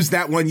 don't use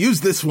that one.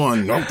 Use this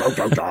one.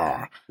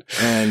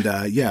 And,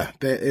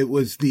 it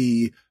was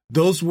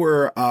those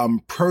were,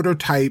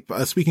 prototype,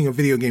 speaking of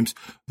video games,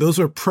 those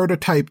were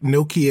prototype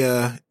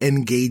Nokia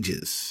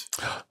N-Gages.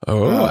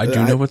 Oh, I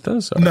do know what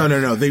those are.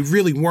 No. They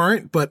really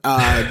weren't, but,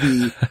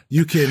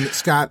 you can,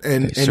 Scott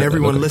and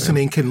everyone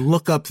listening can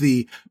look up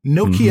the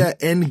Nokia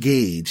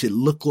N-Gage. It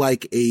looked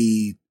like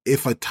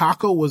if a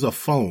taco was a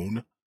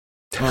phone,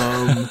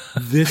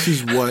 this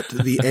is what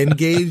the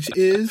N-Gage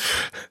is.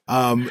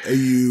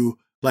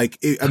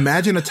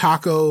 Imagine a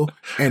taco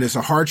and it's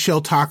a hard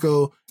shell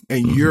taco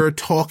and you're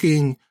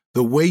talking,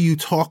 the way you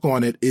talk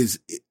on it is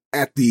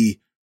at the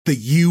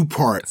U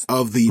part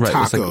of the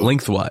taco. It's like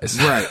lengthwise.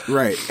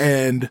 Right.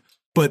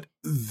 But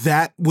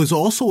that was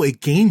also a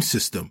game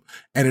system.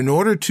 And in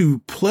order to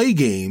play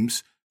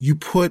games, you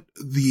put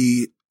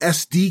the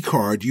SD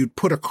card, you'd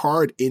put a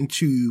card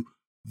into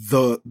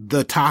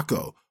the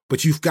taco,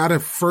 but you've got to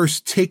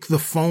first take the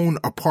phone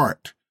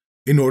apart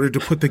in order to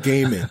put the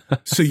game in.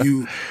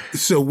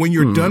 So when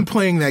you're done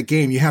playing that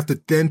game, you have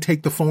to then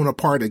take the phone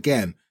apart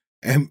again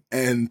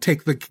and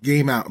take the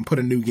game out and put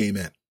a new game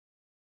in.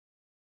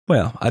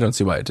 Well, I don't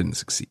see why it didn't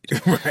succeed.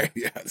 Right.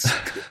 Yes.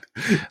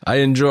 I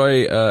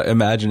enjoy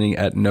imagining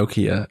at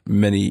Nokia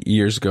many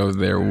years ago,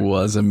 there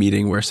was a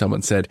meeting where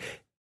someone said,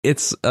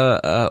 it's,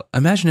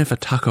 imagine if a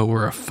taco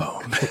were a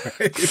phone.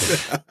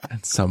 Right.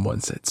 And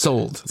someone said,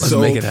 sold. Let's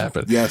make it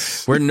happen.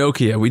 Yes. We're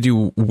Nokia. We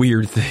do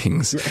weird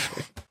things.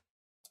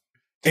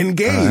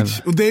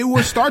 Engage. They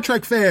were Star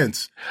Trek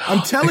fans.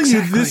 I'm telling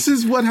you, this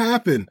is what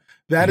happened.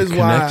 That is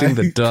why. Connecting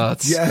the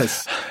dots.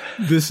 Yes.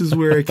 This is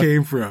where it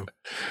came from.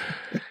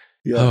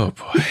 Yeah. Oh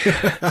boy.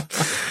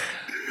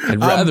 I'd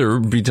rather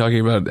be talking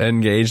about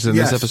Engage than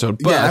this episode.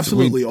 But yeah,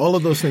 absolutely. All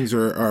of those things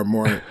are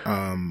more,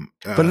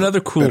 but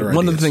another cool,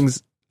 one of the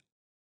things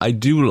I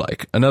do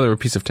like, another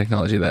piece of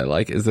technology that I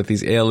like is that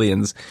these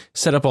aliens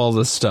set up all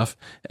this stuff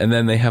and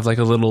then they have like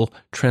a little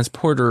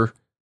transporter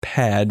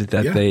pad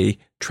that they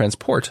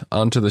transport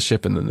onto the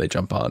ship and then they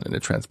jump on and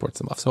it transports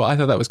them off. So I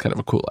thought that was kind of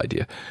a cool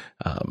idea.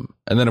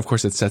 And then of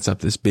course it sets up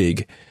this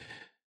big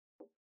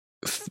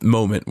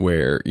moment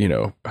where,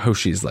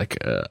 Hoshi's like,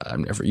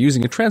 I'm never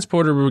using a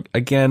transporter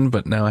again,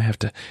 but now I have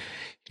to,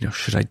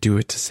 should I do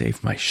it to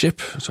save my ship?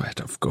 So I have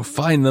to go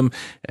find them.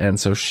 And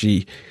so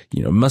she,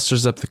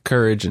 musters up the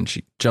courage and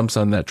she jumps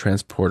on that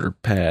transporter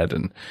pad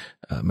and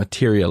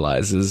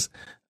materializes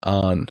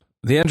on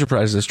the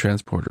Enterprise's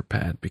transporter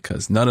pad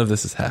because none of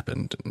this has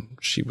happened. And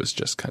she was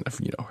just kind of,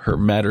 her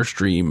matter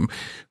stream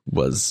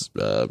was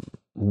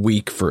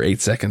weak for 8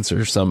 seconds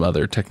or some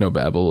other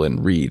technobabble,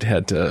 and Reed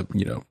had to,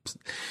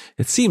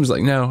 it seems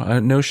like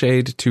no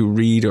shade to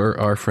Reed or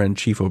our friend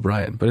Chief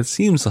O'Brien, but it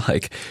seems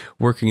like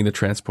working the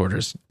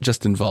transporters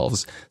just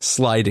involves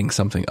sliding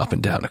something up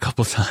and down a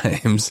couple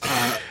times.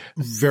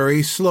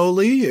 Very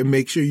slowly, and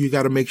you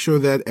got to make sure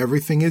that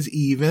everything is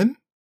even.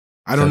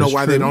 I don't know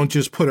why they don't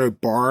just put a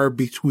bar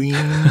between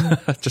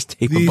just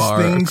tape these a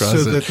bar things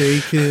across so that they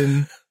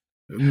can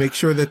make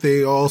sure that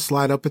they all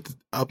slide up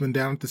and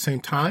down at the same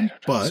time.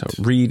 But so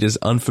Reed is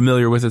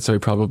unfamiliar with it, so he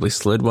probably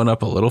slid one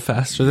up a little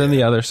faster than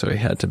the other, so he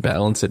had to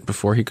balance it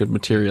before he could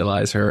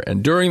materialize her.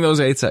 And during those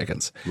 8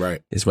 seconds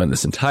is when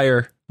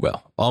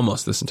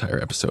almost this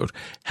entire episode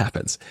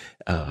happens.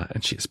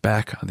 And she is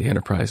back on the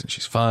Enterprise and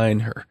she's fine.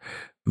 Her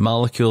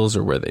molecules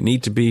are where they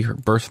need to be. Her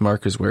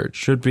birthmark is where it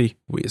should be,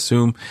 we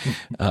assume.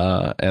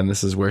 And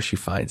this is where she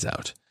finds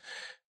out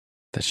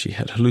that she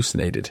had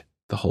hallucinated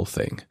the whole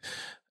thing.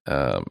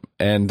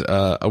 And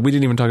we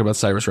didn't even talk about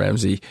Cyrus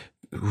Ramsey,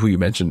 who you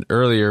mentioned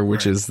earlier,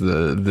 which is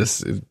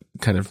this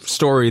kind of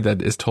story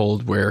that is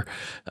told where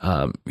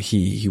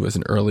he was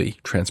an early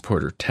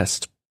transporter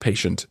test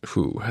patient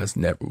who has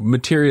never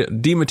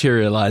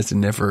dematerialized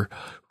and never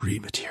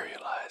rematerialized.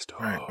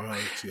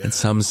 And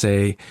some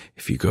say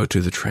if you go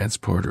to the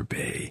transporter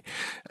bay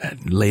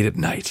and late at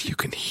night, you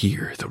can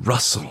hear the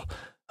rustle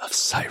of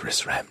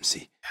Cyrus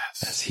Ramsey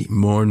as he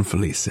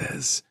mournfully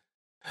says,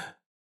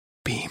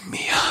 beam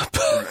me up.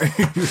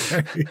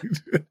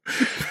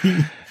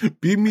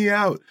 Beam me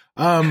out.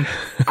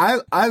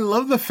 I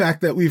love the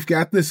fact that we've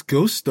got this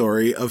ghost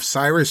story of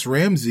Cyrus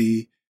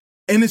Ramsey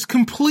and it's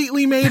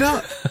completely made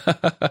up,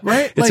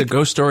 right? It's a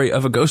ghost story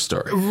of a ghost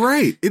story.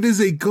 Right. It is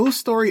a ghost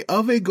story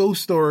of a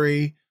ghost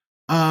story,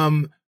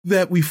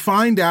 that we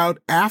find out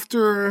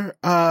after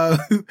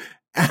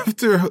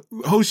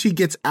Hoshi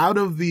gets out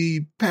of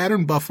the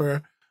pattern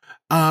buffer,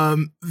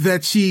 that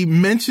she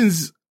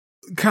mentions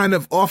kind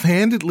of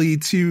offhandedly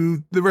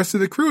to the rest of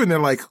the crew, and they're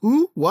like,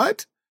 who?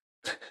 What?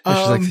 And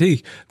she's like,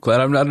 hey,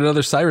 glad I'm not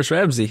another Cyrus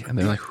Ramsey. And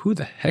they're like, who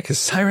the heck is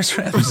Cyrus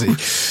Ramsey?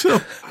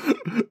 So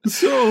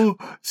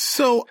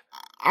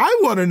I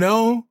want to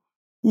know,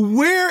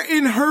 where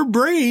in her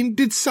brain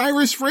did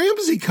Cyrus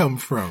Ramsey come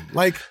from?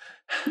 Like,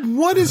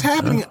 what is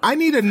happening? I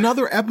need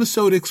another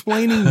episode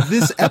explaining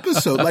this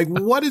episode. Like,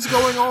 what is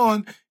going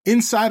on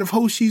inside of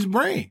Hoshi's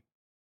brain?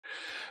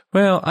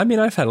 Well, I mean,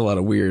 I've had a lot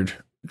of weird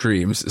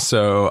dreams,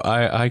 so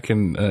I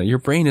can, your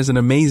brain is an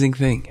amazing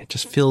thing. It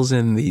just fills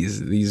in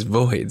these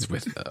voids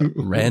with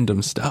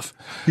random stuff.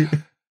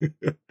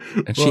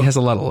 And she has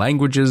a lot of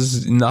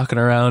languages knocking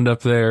around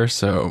up there,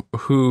 so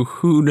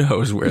who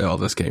knows where all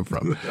this came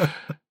from.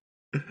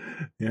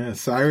 Yeah,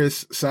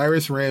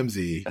 Cyrus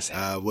Ramsey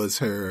was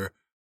her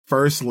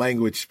first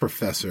language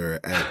professor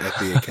at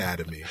the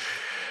academy.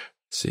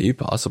 See,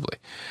 possibly.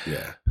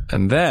 Yeah.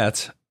 And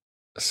that,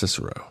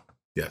 Cicero.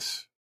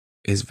 Yes.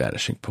 Is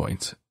Vanishing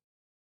Point.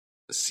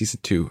 Season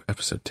 2,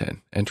 episode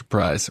 10,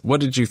 Enterprise.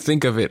 What did you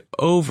think of it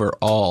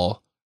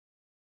overall?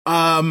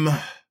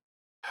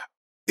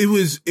 It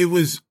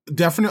was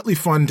definitely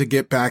fun to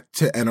get back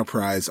to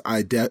Enterprise.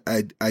 I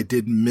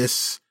did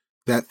miss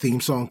that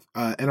theme song,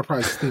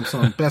 Enterprise theme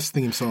song, best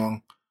theme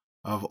song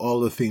of all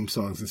the theme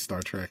songs in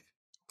Star Trek.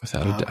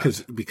 Without a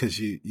doubt. Because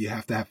you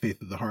have to have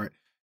faith of the heart.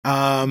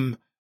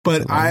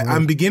 But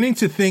I'm beginning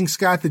to think,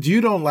 Scott, that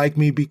you don't like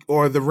me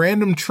or the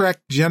random Trek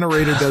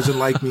generator doesn't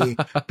like me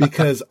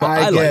because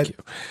well,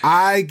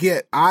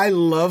 I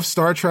love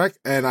Star Trek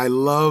and I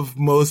love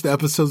most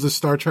episodes of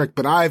Star Trek,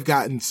 but I've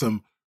gotten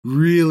some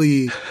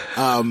really,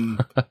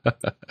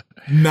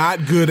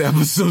 not good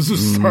episodes of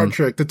Star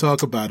Trek to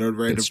talk about on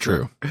Random. It's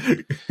true.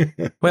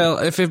 Well,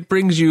 if it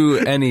brings you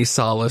any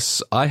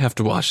solace, I have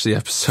to watch the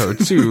episode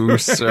too.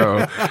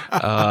 So,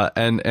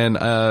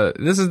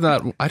 this is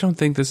not, I don't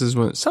think this is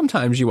when,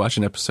 sometimes you watch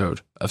an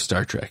episode of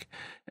Star Trek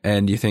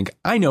and you think,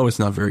 I know it's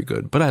not very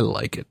good, but I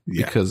like it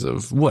because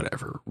of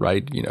whatever,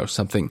 right? You know,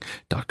 something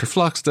Dr.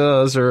 Phlox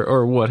does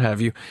or what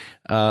have you.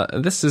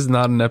 This is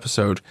not an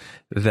episode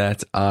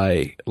that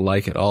I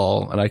like at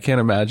all. And I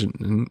can't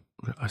imagine,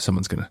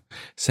 someone's going to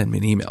send me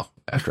an email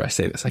after I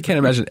say this. I can't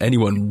imagine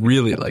anyone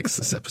really likes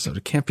this episode.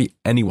 It can't be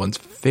anyone's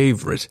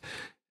favorite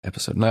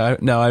episode.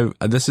 Now,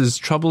 this is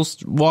troubled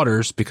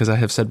waters because I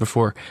have said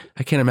before,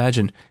 I can't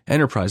imagine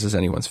Enterprise is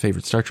anyone's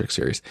favorite Star Trek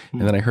series.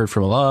 And then I heard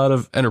from a lot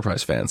of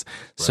Enterprise fans.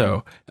 Right.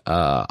 So,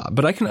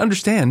 but I can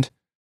understand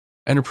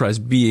Enterprise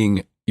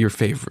being your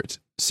favorite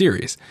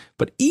series.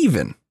 But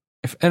even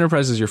if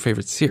Enterprise is your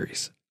favorite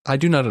series, I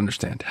do not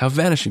understand how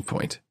Vanishing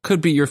Point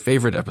could be your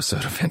favorite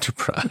episode of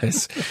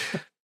Enterprise.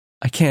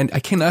 I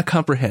cannot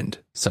comprehend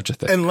such a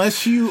thing.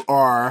 Unless you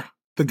are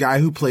the guy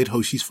who played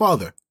Hoshi's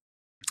father.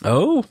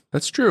 Oh,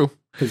 that's true.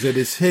 Because it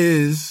is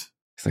his.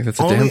 It's like, that's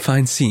a damn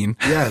fine scene.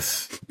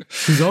 Yes.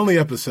 His only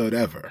episode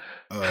ever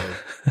of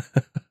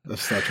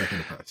Star Trek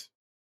Enterprise.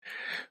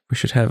 We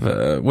should have,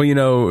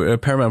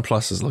 Paramount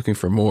Plus is looking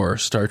for more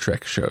Star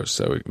Trek shows.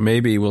 So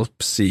maybe we'll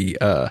see,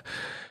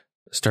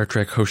 Star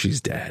Trek Hoshi's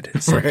dad.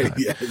 Right,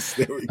 yes,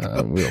 there we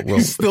go. We'll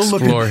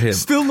explore him.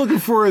 Still looking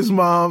for his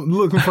mom,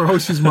 looking for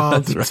Hoshi's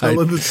mom to tell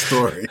him the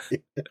story.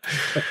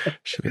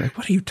 She'll be like,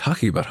 what are you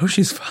talking about?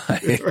 Hoshi's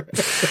fine.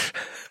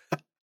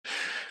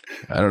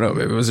 I don't know.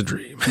 Maybe it was a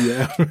dream.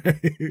 Yeah,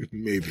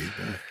 maybe.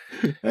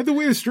 I had to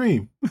wear a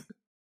stream.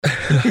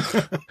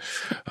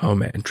 Oh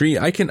man,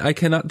 dream. I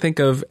cannot think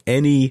of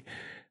any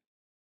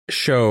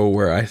show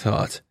where I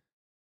thought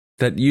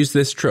that used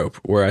this trope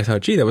where I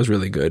thought, gee, that was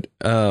really good.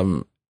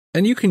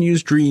 And you can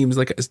use dreams,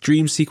 like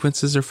dream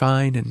sequences are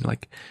fine. And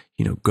like,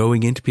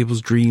 going into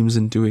people's dreams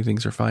and doing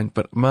things are fine.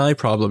 But my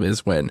problem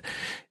is when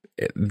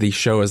the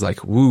show is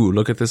like, woo,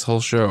 look at this whole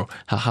show.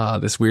 Haha,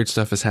 this weird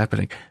stuff is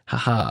happening.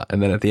 Haha.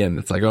 And then at the end,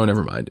 it's like, oh,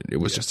 never mind. It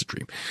was just a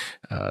dream.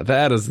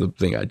 That is the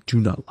thing I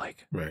do not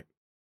like. Right.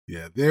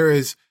 Yeah. There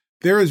is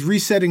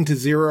resetting to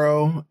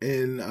zero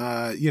in,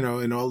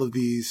 in all of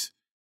these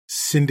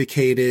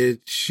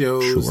syndicated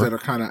shows that are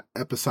kind of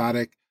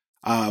episodic.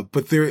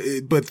 But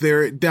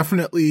there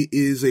definitely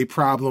is a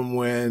problem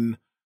when,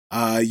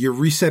 you're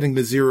resetting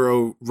to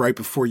zero right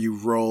before you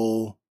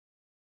roll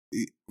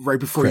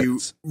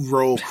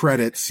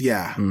credits.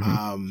 Yeah.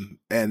 Mm-hmm.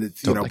 And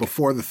it's,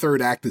 before the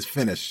third act is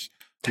finished,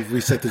 you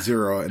reset to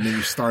zero and then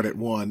you start at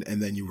 1 and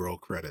then you roll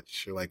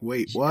credits. You're like,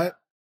 wait, what?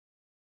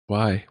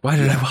 Why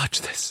did I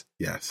watch this?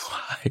 Yes.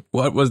 Why?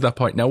 What was the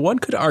point? Now, one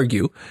could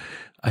argue,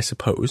 I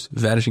suppose,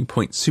 Vanishing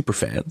Point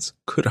superfans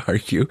could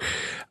argue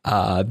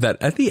that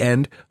at the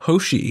end,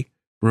 Hoshi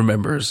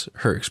remembers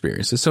her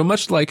experiences. So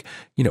much like,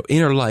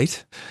 Inner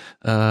Light,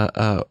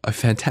 a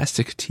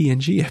fantastic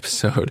TNG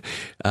episode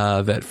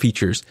that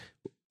features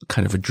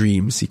kind of a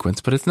dream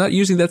sequence, but it's not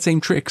using that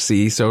same trick,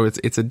 see? So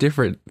it's a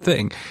different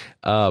thing.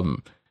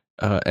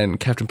 And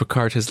Captain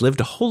Picard has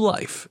lived a whole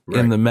life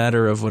in the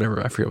matter of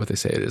whatever, I forget what they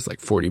say it is, like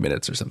 40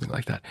 minutes or something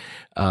like that.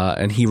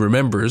 And he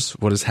remembers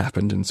what has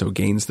happened and so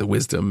gains the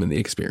wisdom and the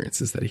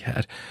experiences that he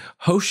had.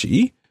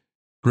 Hoshi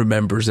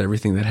remembers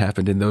everything that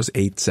happened in those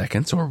 8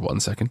 seconds or 1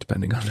 second,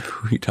 depending on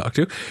who you talk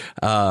to.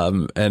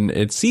 And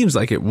it seems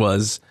like it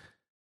was,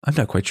 I'm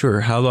not quite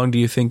sure. How long do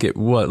you think it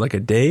was? Like a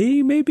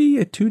day,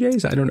 maybe 2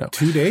 days? I don't know.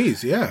 2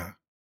 days. Yeah.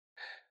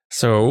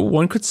 So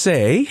one could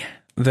say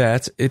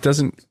that it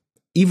doesn't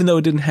even though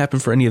it didn't happen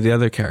for any of the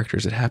other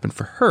characters, it happened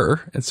for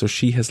her. And so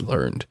she has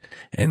learned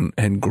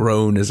and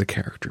grown as a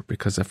character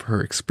because of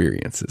her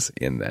experiences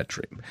in that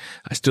dream.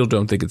 I still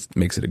don't think it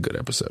makes it a good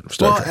episode of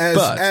Star Trek.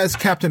 As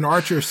Captain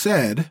Archer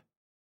said,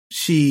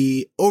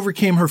 she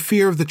overcame her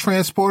fear of the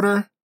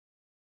transporter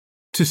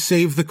to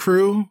save the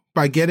crew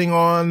by getting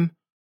on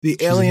the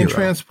alien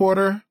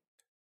transporter,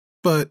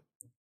 but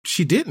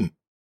she didn't.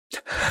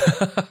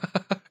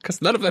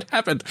 Because none of that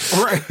happened.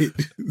 Right.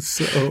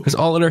 So it was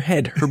all in her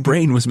head. Her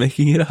brain was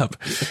making it up.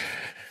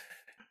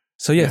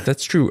 So yeah,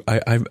 that's true.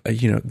 I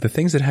the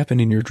things that happen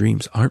in your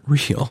dreams aren't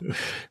real.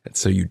 And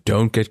so you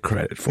don't get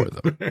credit for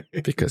them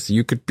because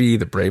you could be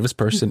the bravest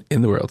person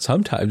in the world.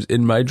 Sometimes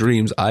in my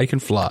dreams, I can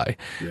fly,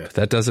 but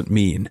that doesn't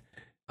mean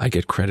I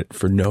get credit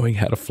for knowing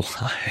how to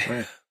fly.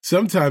 Right.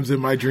 Sometimes in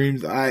my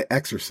dreams, I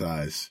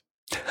exercise.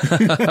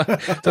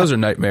 Those are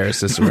nightmares,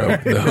 Cicero.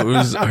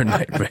 Those are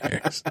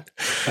nightmares.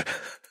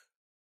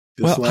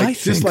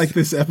 Just like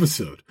this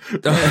episode.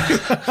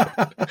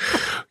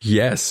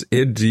 Yes,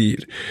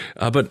 indeed.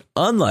 But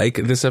unlike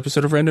this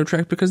episode of Random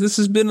Track, because this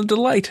has been a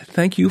delight.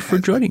 Thank you for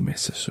joining me,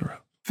 Cicero.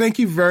 Thank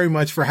you very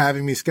much for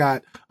having me,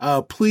 Scott.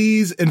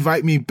 Please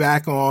invite me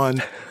back on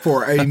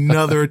for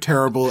another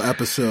terrible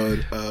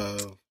episode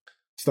of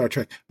Star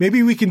Trek.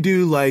 Maybe we can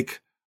do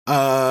like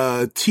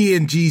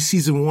TNG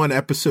season 1,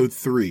 episode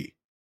 3.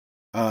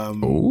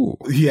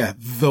 Yeah,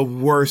 the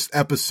worst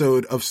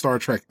episode of Star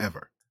Trek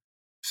ever.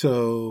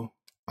 So,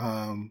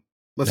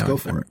 let's go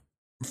for it.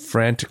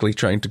 Frantically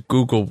trying to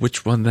Google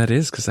which one that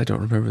is because I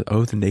don't remember.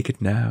 Oh, The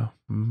Naked Now.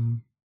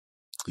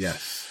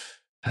 Yes.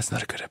 That's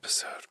not a good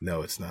episode.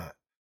 No, it's not.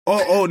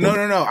 Oh, no.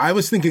 I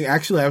was thinking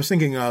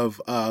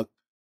of,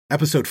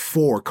 episode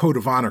 4, Code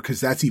of Honor,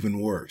 because that's even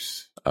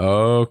worse.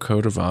 Oh,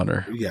 Code of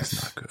Honor. Yes.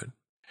 That's not good.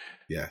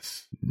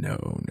 Yes. No.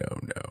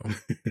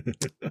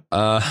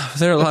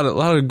 There are a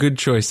lot of good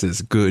choices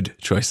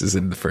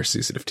in the first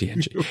season of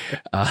TNG.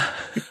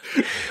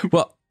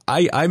 Well,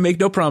 I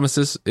make no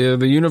promises.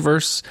 The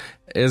universe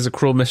is a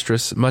cruel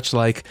mistress, much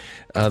like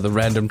the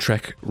Random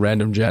Trek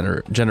random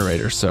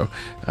generator. So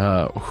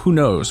who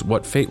knows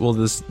what fate will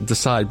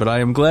decide, but I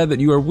am glad that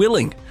you are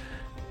willing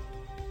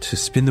to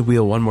spin the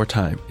wheel one more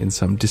time in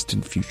some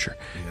distant future.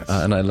 Yes.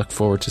 And I look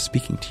forward to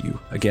speaking to you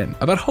again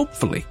about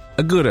hopefully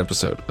a good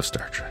episode of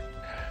Star Trek.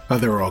 Oh,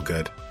 they're all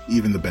good,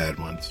 even the bad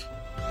ones.